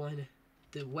 I'm going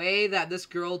the way that this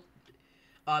girl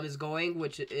is going,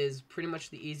 which is pretty much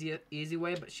the easy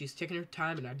way, but she's taking her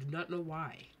time, and I do not know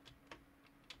why.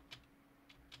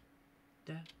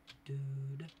 Da do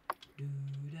da do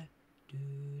da do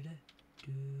da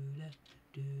do da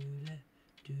do da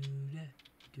do da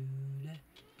do da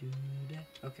do da.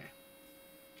 Okay.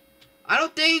 I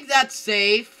don't think that's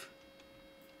safe.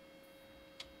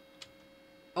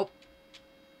 Oh.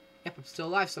 Yep, I'm still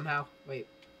alive somehow. Wait.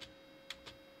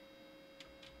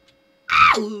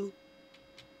 Ow!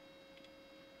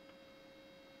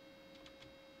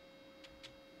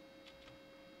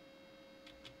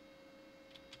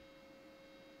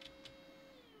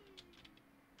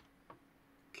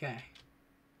 Okay.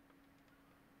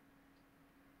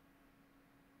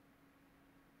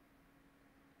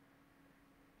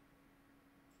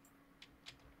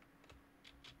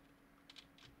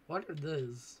 What are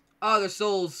those? Oh, they're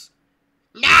souls.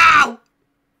 No!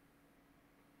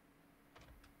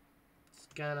 It's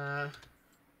gonna...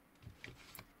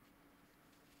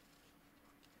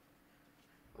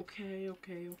 Okay.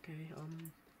 Okay.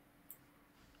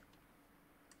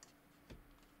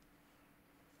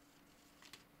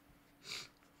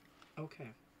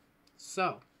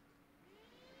 So.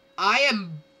 I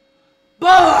am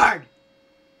bored!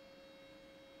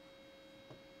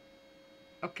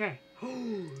 Okay.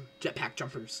 Jetpack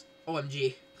jumpers.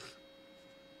 OMG.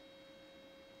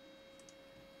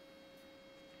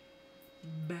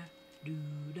 Ba do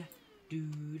da do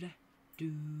da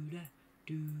do da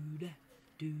do da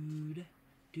do da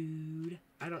do da.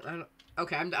 I don't.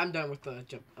 Okay, I'm done with the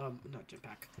jump. Not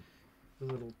jetpack. The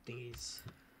little thingies.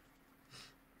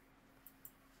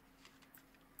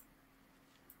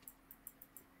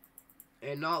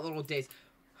 And not little days.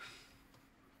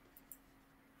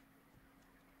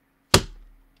 Let's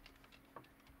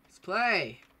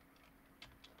play.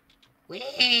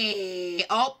 Whee!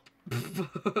 Oh!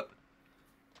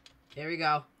 Here we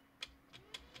go.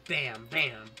 Bam,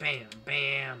 bam, bam,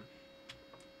 bam.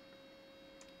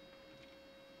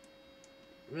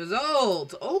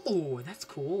 Result! Oh, that's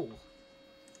cool.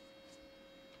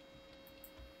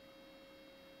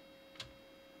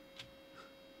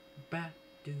 Ba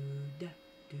do da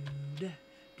do da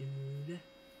do da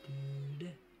do da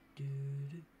do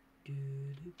do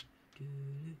do do.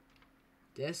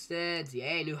 Distance,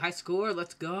 yay! New high score.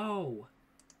 Let's go.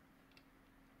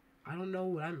 I don't know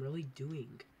what I'm really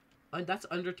doing. That's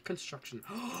under construction.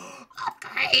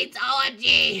 Upgrades,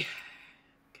 OMG.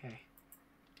 Okay.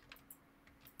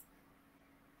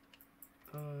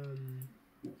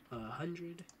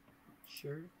 100.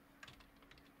 Sure.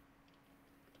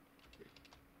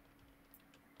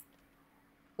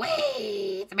 Wait,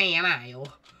 it's me, Mario.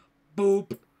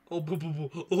 Boop. Oh, boop,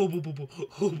 boop, boop. Oh, boop, boop, boop.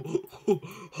 Oh, boop,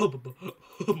 oh, boop,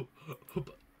 oh,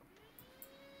 boop.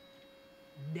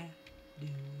 Da, do,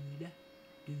 da,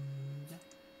 do, da,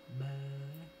 ba.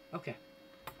 Okay.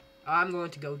 I'm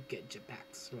going to go get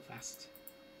jetpacks real fast.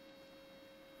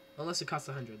 Unless it costs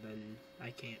 100, then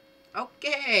I can't.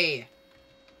 Okay.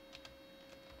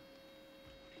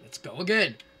 Let's go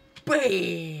again.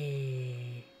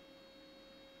 Bang.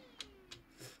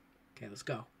 Okay, let's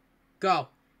go. Go.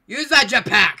 Use that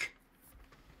jetpack.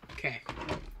 Okay.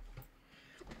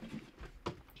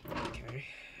 Okay.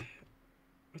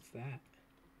 What's that?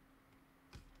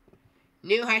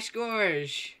 New high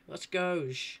scores. Let's go.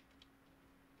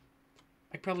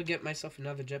 I could probably get myself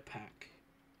another jetpack.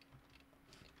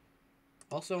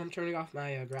 Also, I'm turning off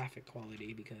my graphic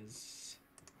quality because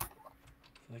I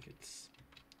feel like it's...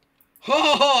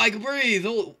 Oh, I can breathe!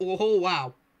 Oh,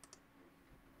 wow.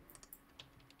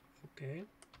 Okay.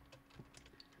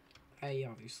 I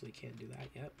obviously can't do that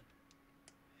yet.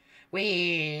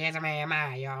 Where's my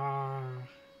Mario?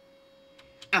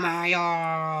 Am I?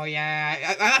 Oh,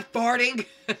 yeah. I'm farting.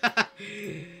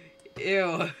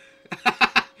 Ew.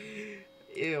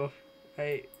 Ew.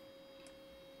 I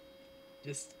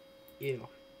just, ew.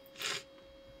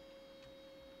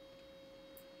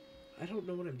 I don't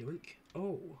know what I'm doing.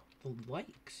 Oh, the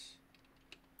likes.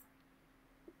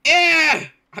 Yeah!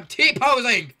 I'm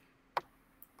T-posing!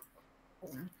 I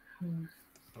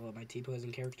love my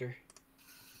T-posing character.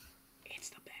 It's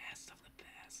the best of the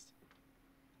best.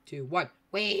 2, 1.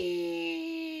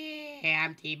 Whee!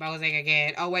 I'm T-posing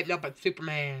again. Oh, wait, no, but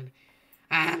Superman.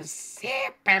 I'm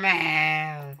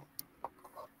Superman.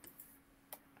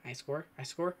 I score.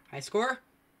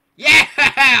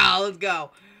 Yeah! Let's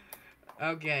go.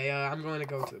 Okay, I'm going to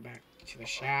go to the back to the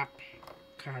shop.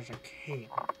 Cause I can.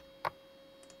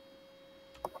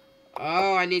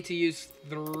 Oh, I need to use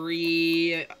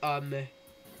 3,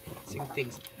 same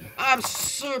things. I'm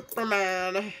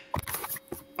Superman!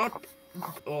 Up.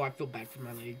 Oh, I feel bad for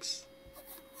my legs.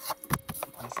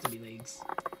 My stubby legs.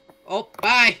 Oh,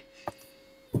 bye!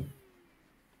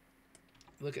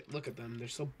 Look at them. They're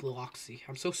so bloxy.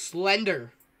 I'm so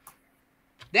slender.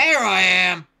 There I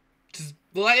am! Just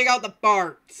letting out the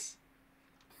farts.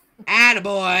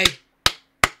 Attaboy!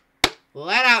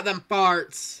 Let out them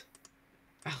farts.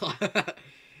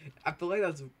 I feel like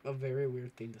that's a very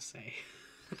weird thing to say.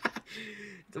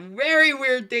 It's a very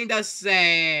weird thing to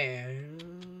say.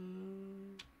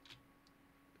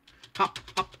 Hop,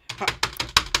 hop, hop.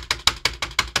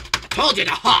 I told you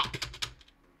to hop!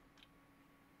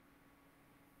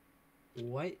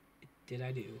 What did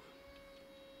I do?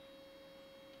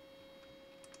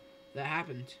 That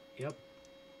happened. Yep.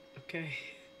 Okay.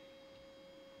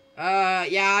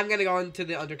 Yeah, I'm gonna go into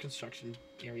the under construction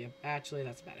area. Actually,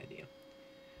 that's a bad idea.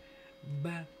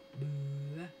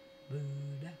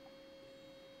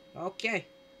 Okay.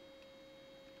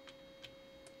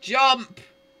 Jump!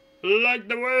 Like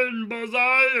the wind,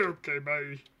 bullseye! Okay,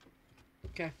 bye.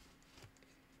 Okay.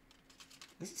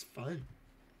 This is fun.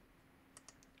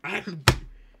 I'm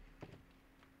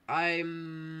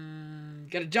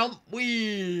gonna jump.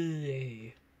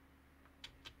 Wee!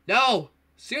 No!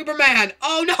 Superman!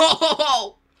 Oh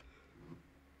no!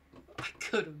 I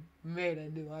could have made a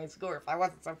new high score if I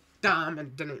wasn't so dumb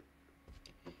and didn't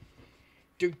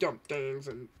do dumb things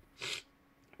and,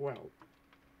 well,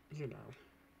 you know.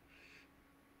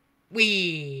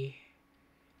 Wee!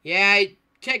 Yeah, I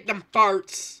take them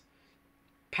farts.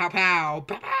 Pow pow.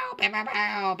 Pow pow. Pow pow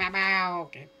pow. Pow pow.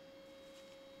 Okay.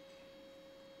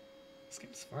 This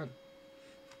game's fun.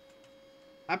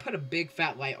 I put a big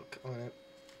fat light on it.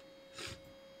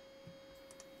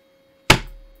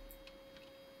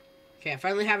 Okay, I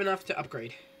finally have enough to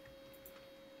upgrade.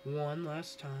 One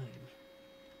last time.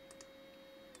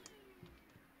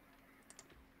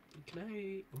 Can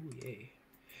I? Oh, yay.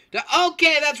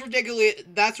 Okay, that's ridiculous.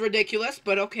 That's ridiculous,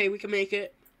 but okay, we can make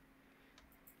it.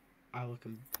 I look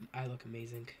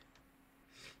amazing.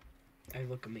 I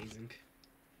look amazing.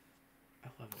 I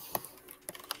love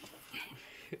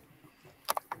it.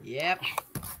 Yep.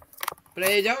 But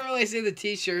I don't really see the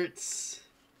t-shirts.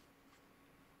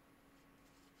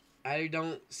 I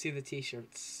don't see the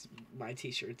t-shirts. My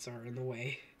t-shirts are in the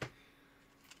way.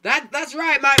 That's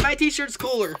right. My t-shirt's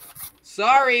cooler.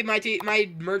 Sorry, my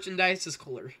merchandise is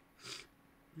cooler.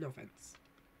 No offense.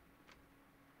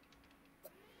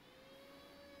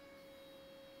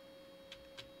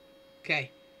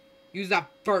 Okay. Use that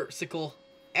fartsicle.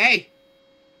 Hey!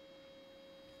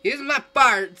 Use my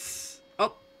farts!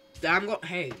 Oh, I'm going.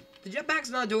 Hey, the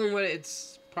jetpack's not doing what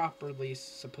it's properly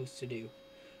supposed to do.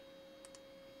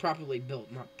 Properly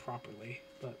built, not properly,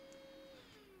 but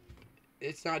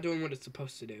it's not doing what it's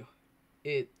supposed to do.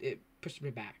 It pushed me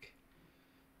back.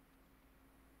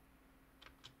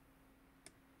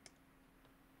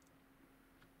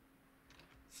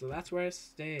 So that's where I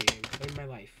stay and claim my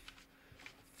life.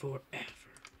 Forever.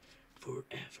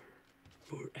 Forever.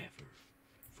 Forever.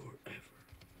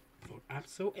 Forever. I'm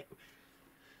so...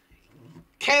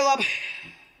 Caleb!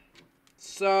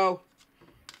 So,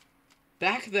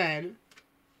 back then,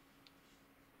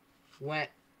 when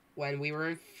we were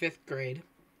in 5th grade,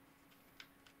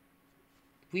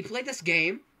 we played this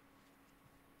game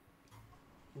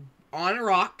on a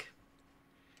rock,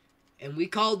 and we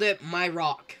called it My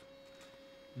Rock.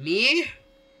 Me,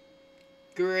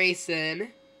 Grayson,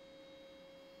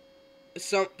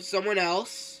 someone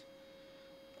else,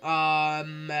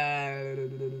 someone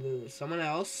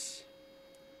else.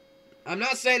 I'm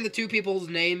not saying the 2 people's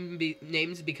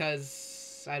names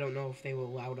because I don't know if they will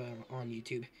allow it on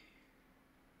YouTube.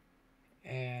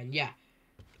 And yeah,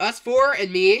 us 4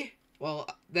 and me. Well,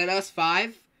 then us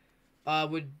 5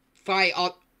 would fight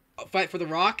fight for the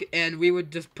rock, and we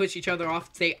would just push each other off,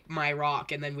 say my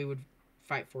rock, and then we would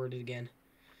fight for it again.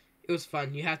 It was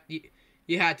fun. You had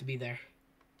to be there.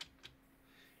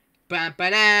 Okay,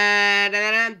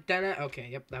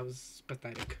 yep, that was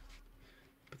pathetic.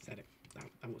 Pathetic.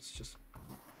 That was just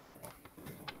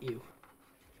you.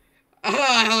 Oh,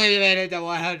 I only made it to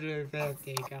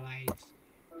 150 guys.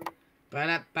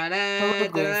 I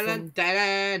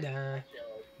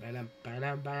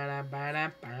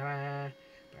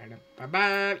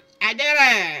did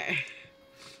it!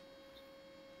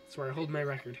 That's where I hold my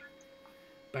record.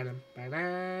 Okay,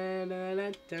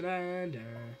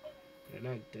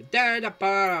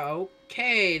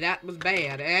 that was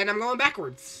bad. And I'm going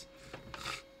backwards.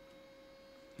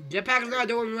 Jetpack is not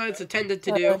doing what it's intended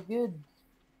to do. Good.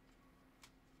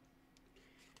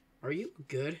 Are you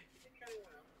good?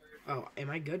 Oh, am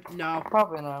I good? No.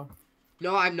 Probably no.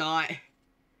 No, I'm not.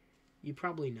 You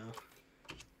probably know.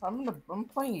 I'm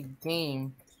playing a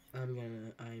game. I'm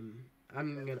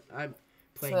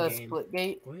playing It's a game.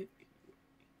 Splitgate. What?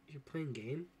 You're playing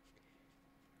game?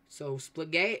 So,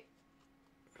 Splitgate?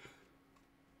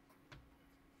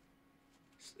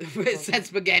 It said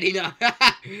spaghetti now.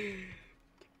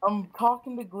 I'm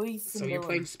talking to Gleason. So you're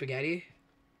playing spaghetti?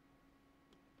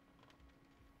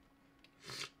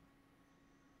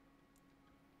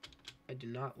 I do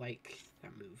not like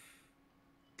that move.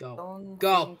 Go.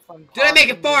 Go! Did I make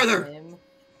it farther? Him,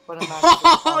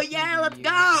 Oh, yeah, let's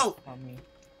go!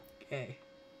 Okay.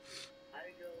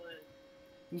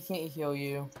 He can't heal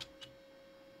you.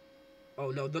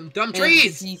 Oh no, them dumb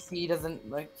trees! PC doesn't,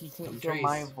 like, he can't Dumb hear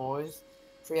my trees. voice.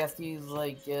 So he has to use,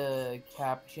 like,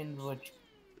 captions, which,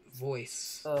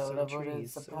 Voice. whatever it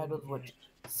is, subtitles, which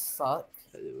suck.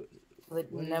 It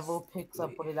What never is- picks up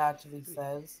wait. what it actually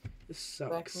says. This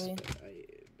sucks. Exactly.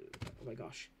 But oh my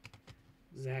gosh.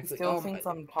 He Exactly. still Oh thinks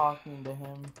my, I'm talking to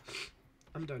him.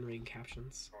 I'm done reading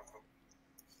captions.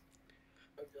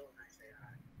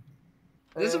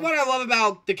 This is what I love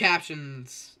about the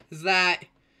captions. Is that...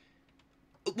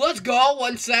 Let's go,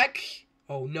 1 sec.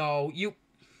 Oh no, you...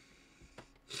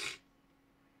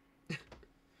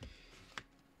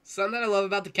 Something that I love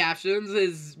about the captions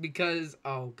is because...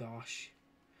 Oh gosh.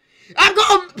 I'm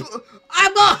going...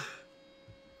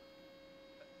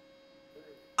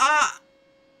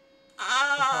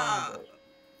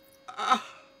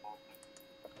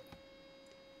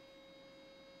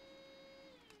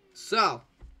 So,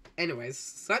 anyways,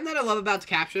 something that I love about the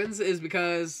captions is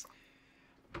because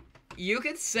you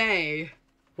could say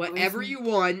whatever you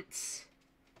want,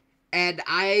 and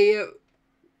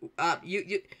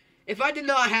if I did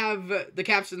not have the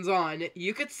captions on,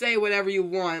 you could say whatever you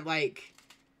want, like,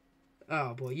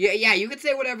 oh boy, yeah, you could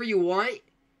say whatever you want,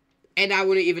 and I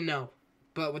wouldn't even know.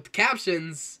 But with the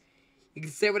captions, you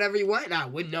can say whatever you want, and I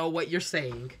wouldn't know what you're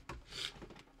saying.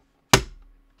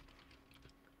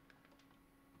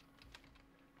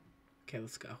 Okay,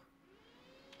 let's go.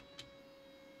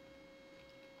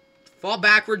 Fall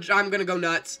backwards, I'm gonna go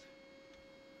nuts.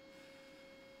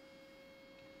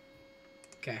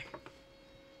 Okay.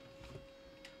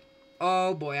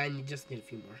 Oh boy, I just need a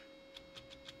few more.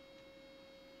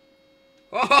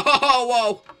 Oh,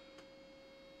 whoa!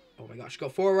 Oh my gosh, go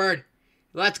forward.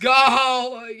 Let's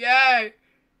go! Yay!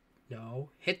 No,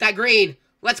 hit that green.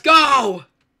 Let's go!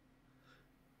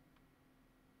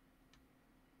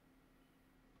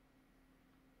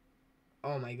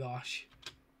 Oh my gosh.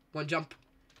 One jump.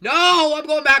 No, I'm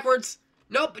going backwards.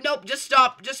 Nope, just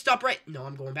stop. Just stop right. No,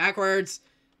 I'm going backwards.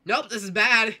 Nope, this is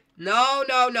bad. No.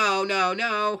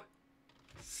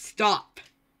 Stop.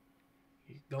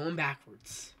 You're going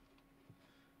backwards.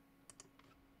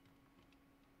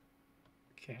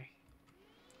 Okay.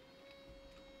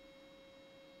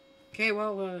 Okay,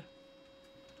 well,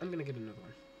 I'm gonna get another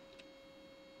one.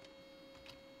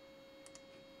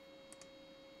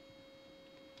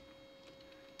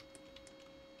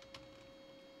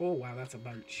 Oh, wow, that's a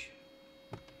bunch.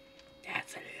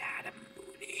 That's a lot of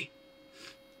money.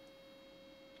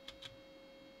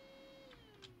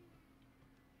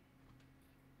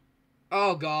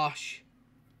 Oh, gosh.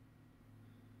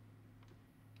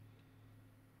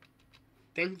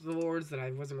 Thank the Lord that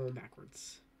I wasn't going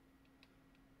backwards.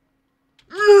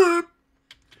 Oh,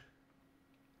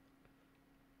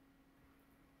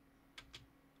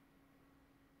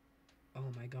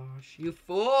 my gosh. You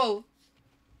fool!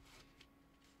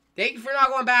 Thank you for not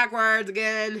going backwards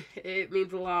again. It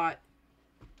means a lot.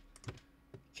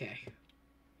 Okay.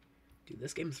 Dude,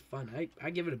 this game's fun. I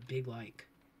give it a big like.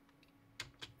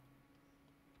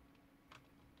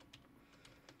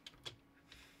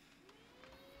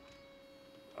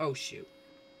 Oh, shoot.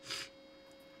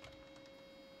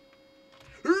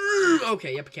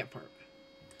 Okay, yep, I can't park.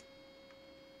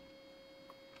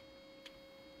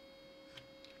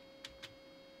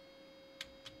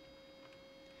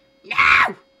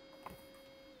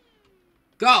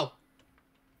 Go!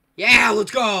 Yeah,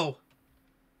 let's go!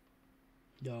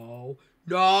 No.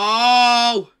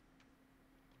 No!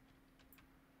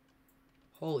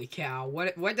 Holy cow.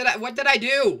 What did I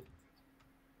do?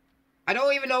 I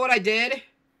don't even know what I did.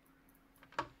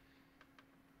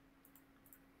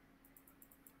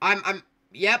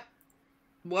 Yep.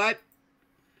 What?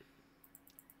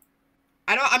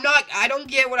 I don't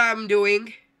get what I'm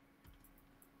doing.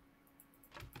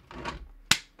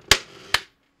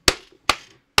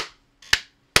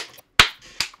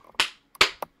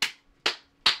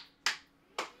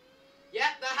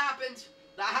 Yep, that happened.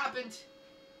 That happened.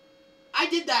 I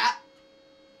did that.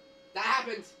 That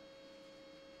happened.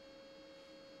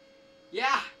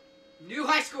 Yeah. New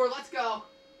high score, let's go.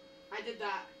 I did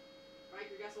that.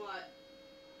 Riker, guess what?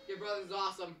 Your brother's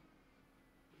awesome.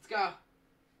 Let's go.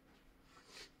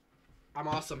 I'm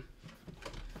awesome.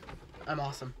 I'm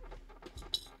awesome.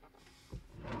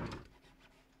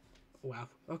 Wow.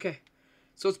 Okay.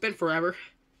 So it's been forever.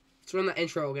 Let's run the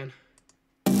intro again.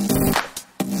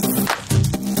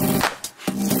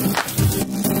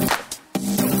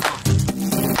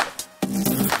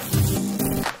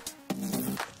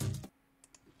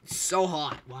 So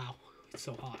hot. Wow. It's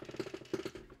so hot.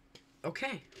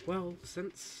 Okay. Well,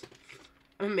 since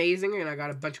I'm amazing and I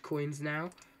got a bunch of coins now, I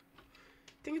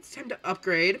think it's time to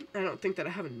upgrade. I don't think that I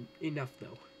have enough,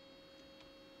 though.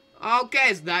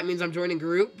 Okay, so that means I'm joining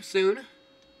group soon.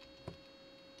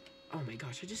 Oh my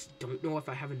gosh, I just don't know if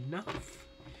I have enough.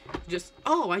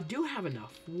 Oh, I do have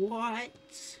enough. What?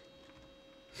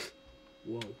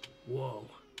 Whoa. Whoa.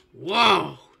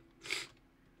 Whoa!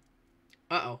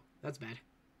 Uh-oh, that's bad.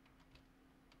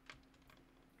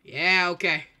 Yeah,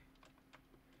 okay.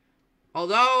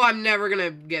 Although I'm never gonna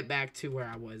get back to where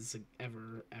I was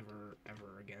ever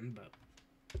again, but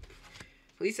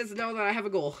at least it's to know that I have a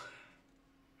goal.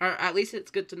 Or at least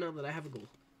it's good to know that I have a goal.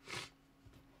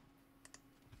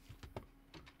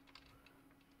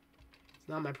 It's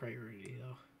not my priority,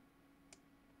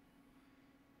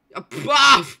 though.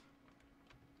 Buff!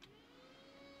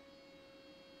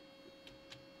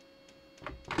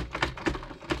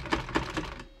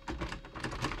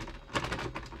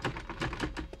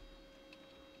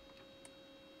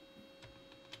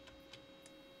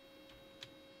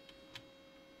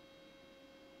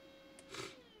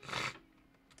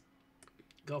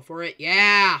 Go for it,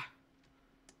 yeah!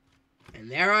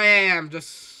 And there I am,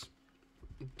 just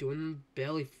doing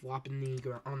belly flopping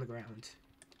on the ground.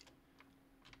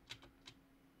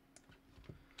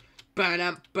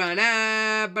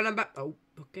 Oh,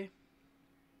 okay.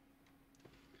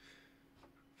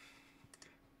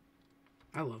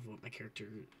 I love what my character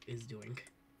is doing.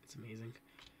 It's amazing.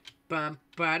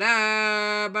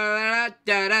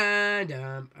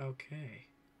 Okay.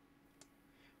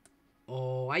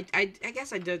 Oh, I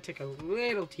guess I did take a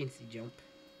little teensy jump.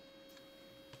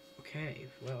 Okay,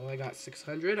 well, I got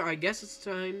 600. I guess it's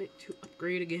time to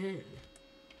upgrade again.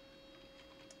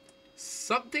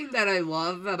 Something that I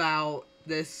love about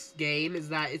this game is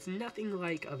that it's nothing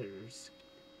like others.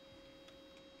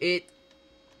 It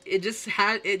just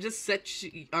sets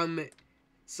you,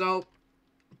 so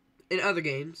in other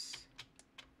games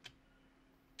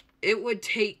it would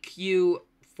take you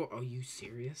for, are you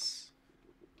serious?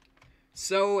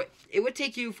 So it would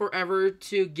take you forever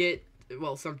to get,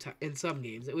 well, sometimes in some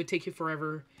games it would take you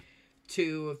forever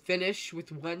to finish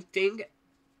with one thing,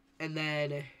 and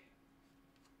then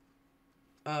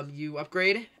you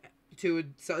upgrade to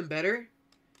something better,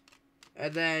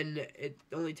 and then it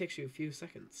only takes you a few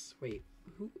seconds. Wait,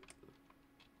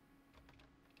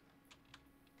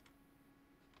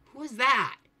 who is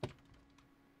that?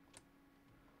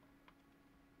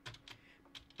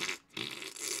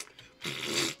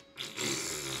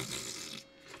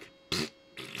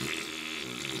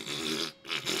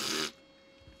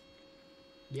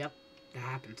 Yep, that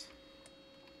happens.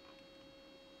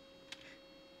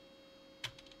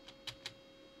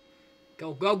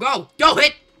 Go, go, go! Go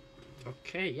hit!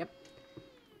 Okay, yep.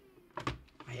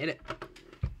 I hit it.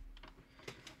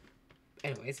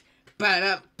 Anyways.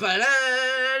 Uh-oh.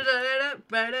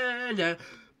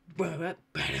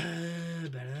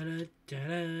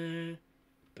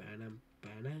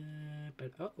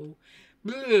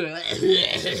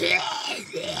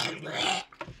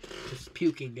 Just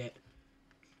puking it.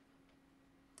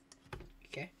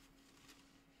 Okay.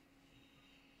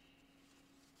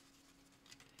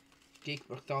 Geek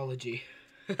mythology.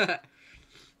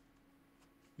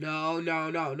 No,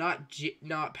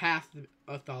 not path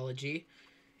mythology.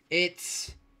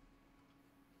 It's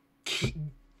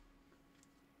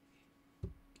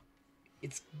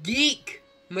geek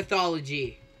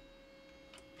mythology.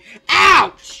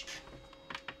 Ouch! Is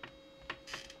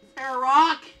there a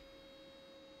rock?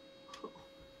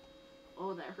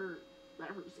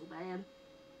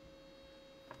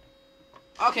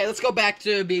 Okay, let's go back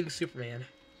to being Superman.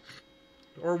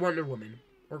 Or Wonder Woman.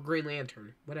 Or Green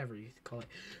Lantern. Whatever you call it.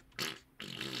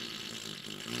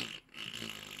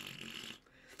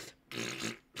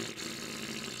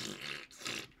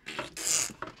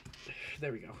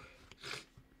 There we go.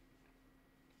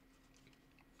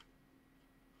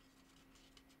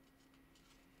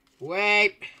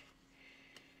 Wait!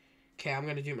 Okay, I'm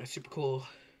gonna do my super cool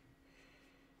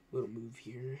little move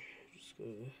here. Just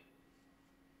gonna...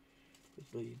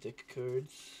 with my deck of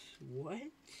cards. What?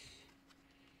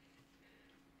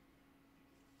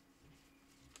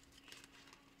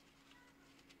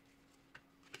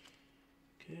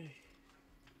 Okay.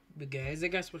 But guys, I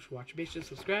guess what you watch. Make sure to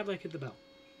subscribe, like, hit the bell.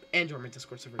 And join my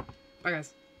Discord server. Bye,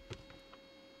 guys.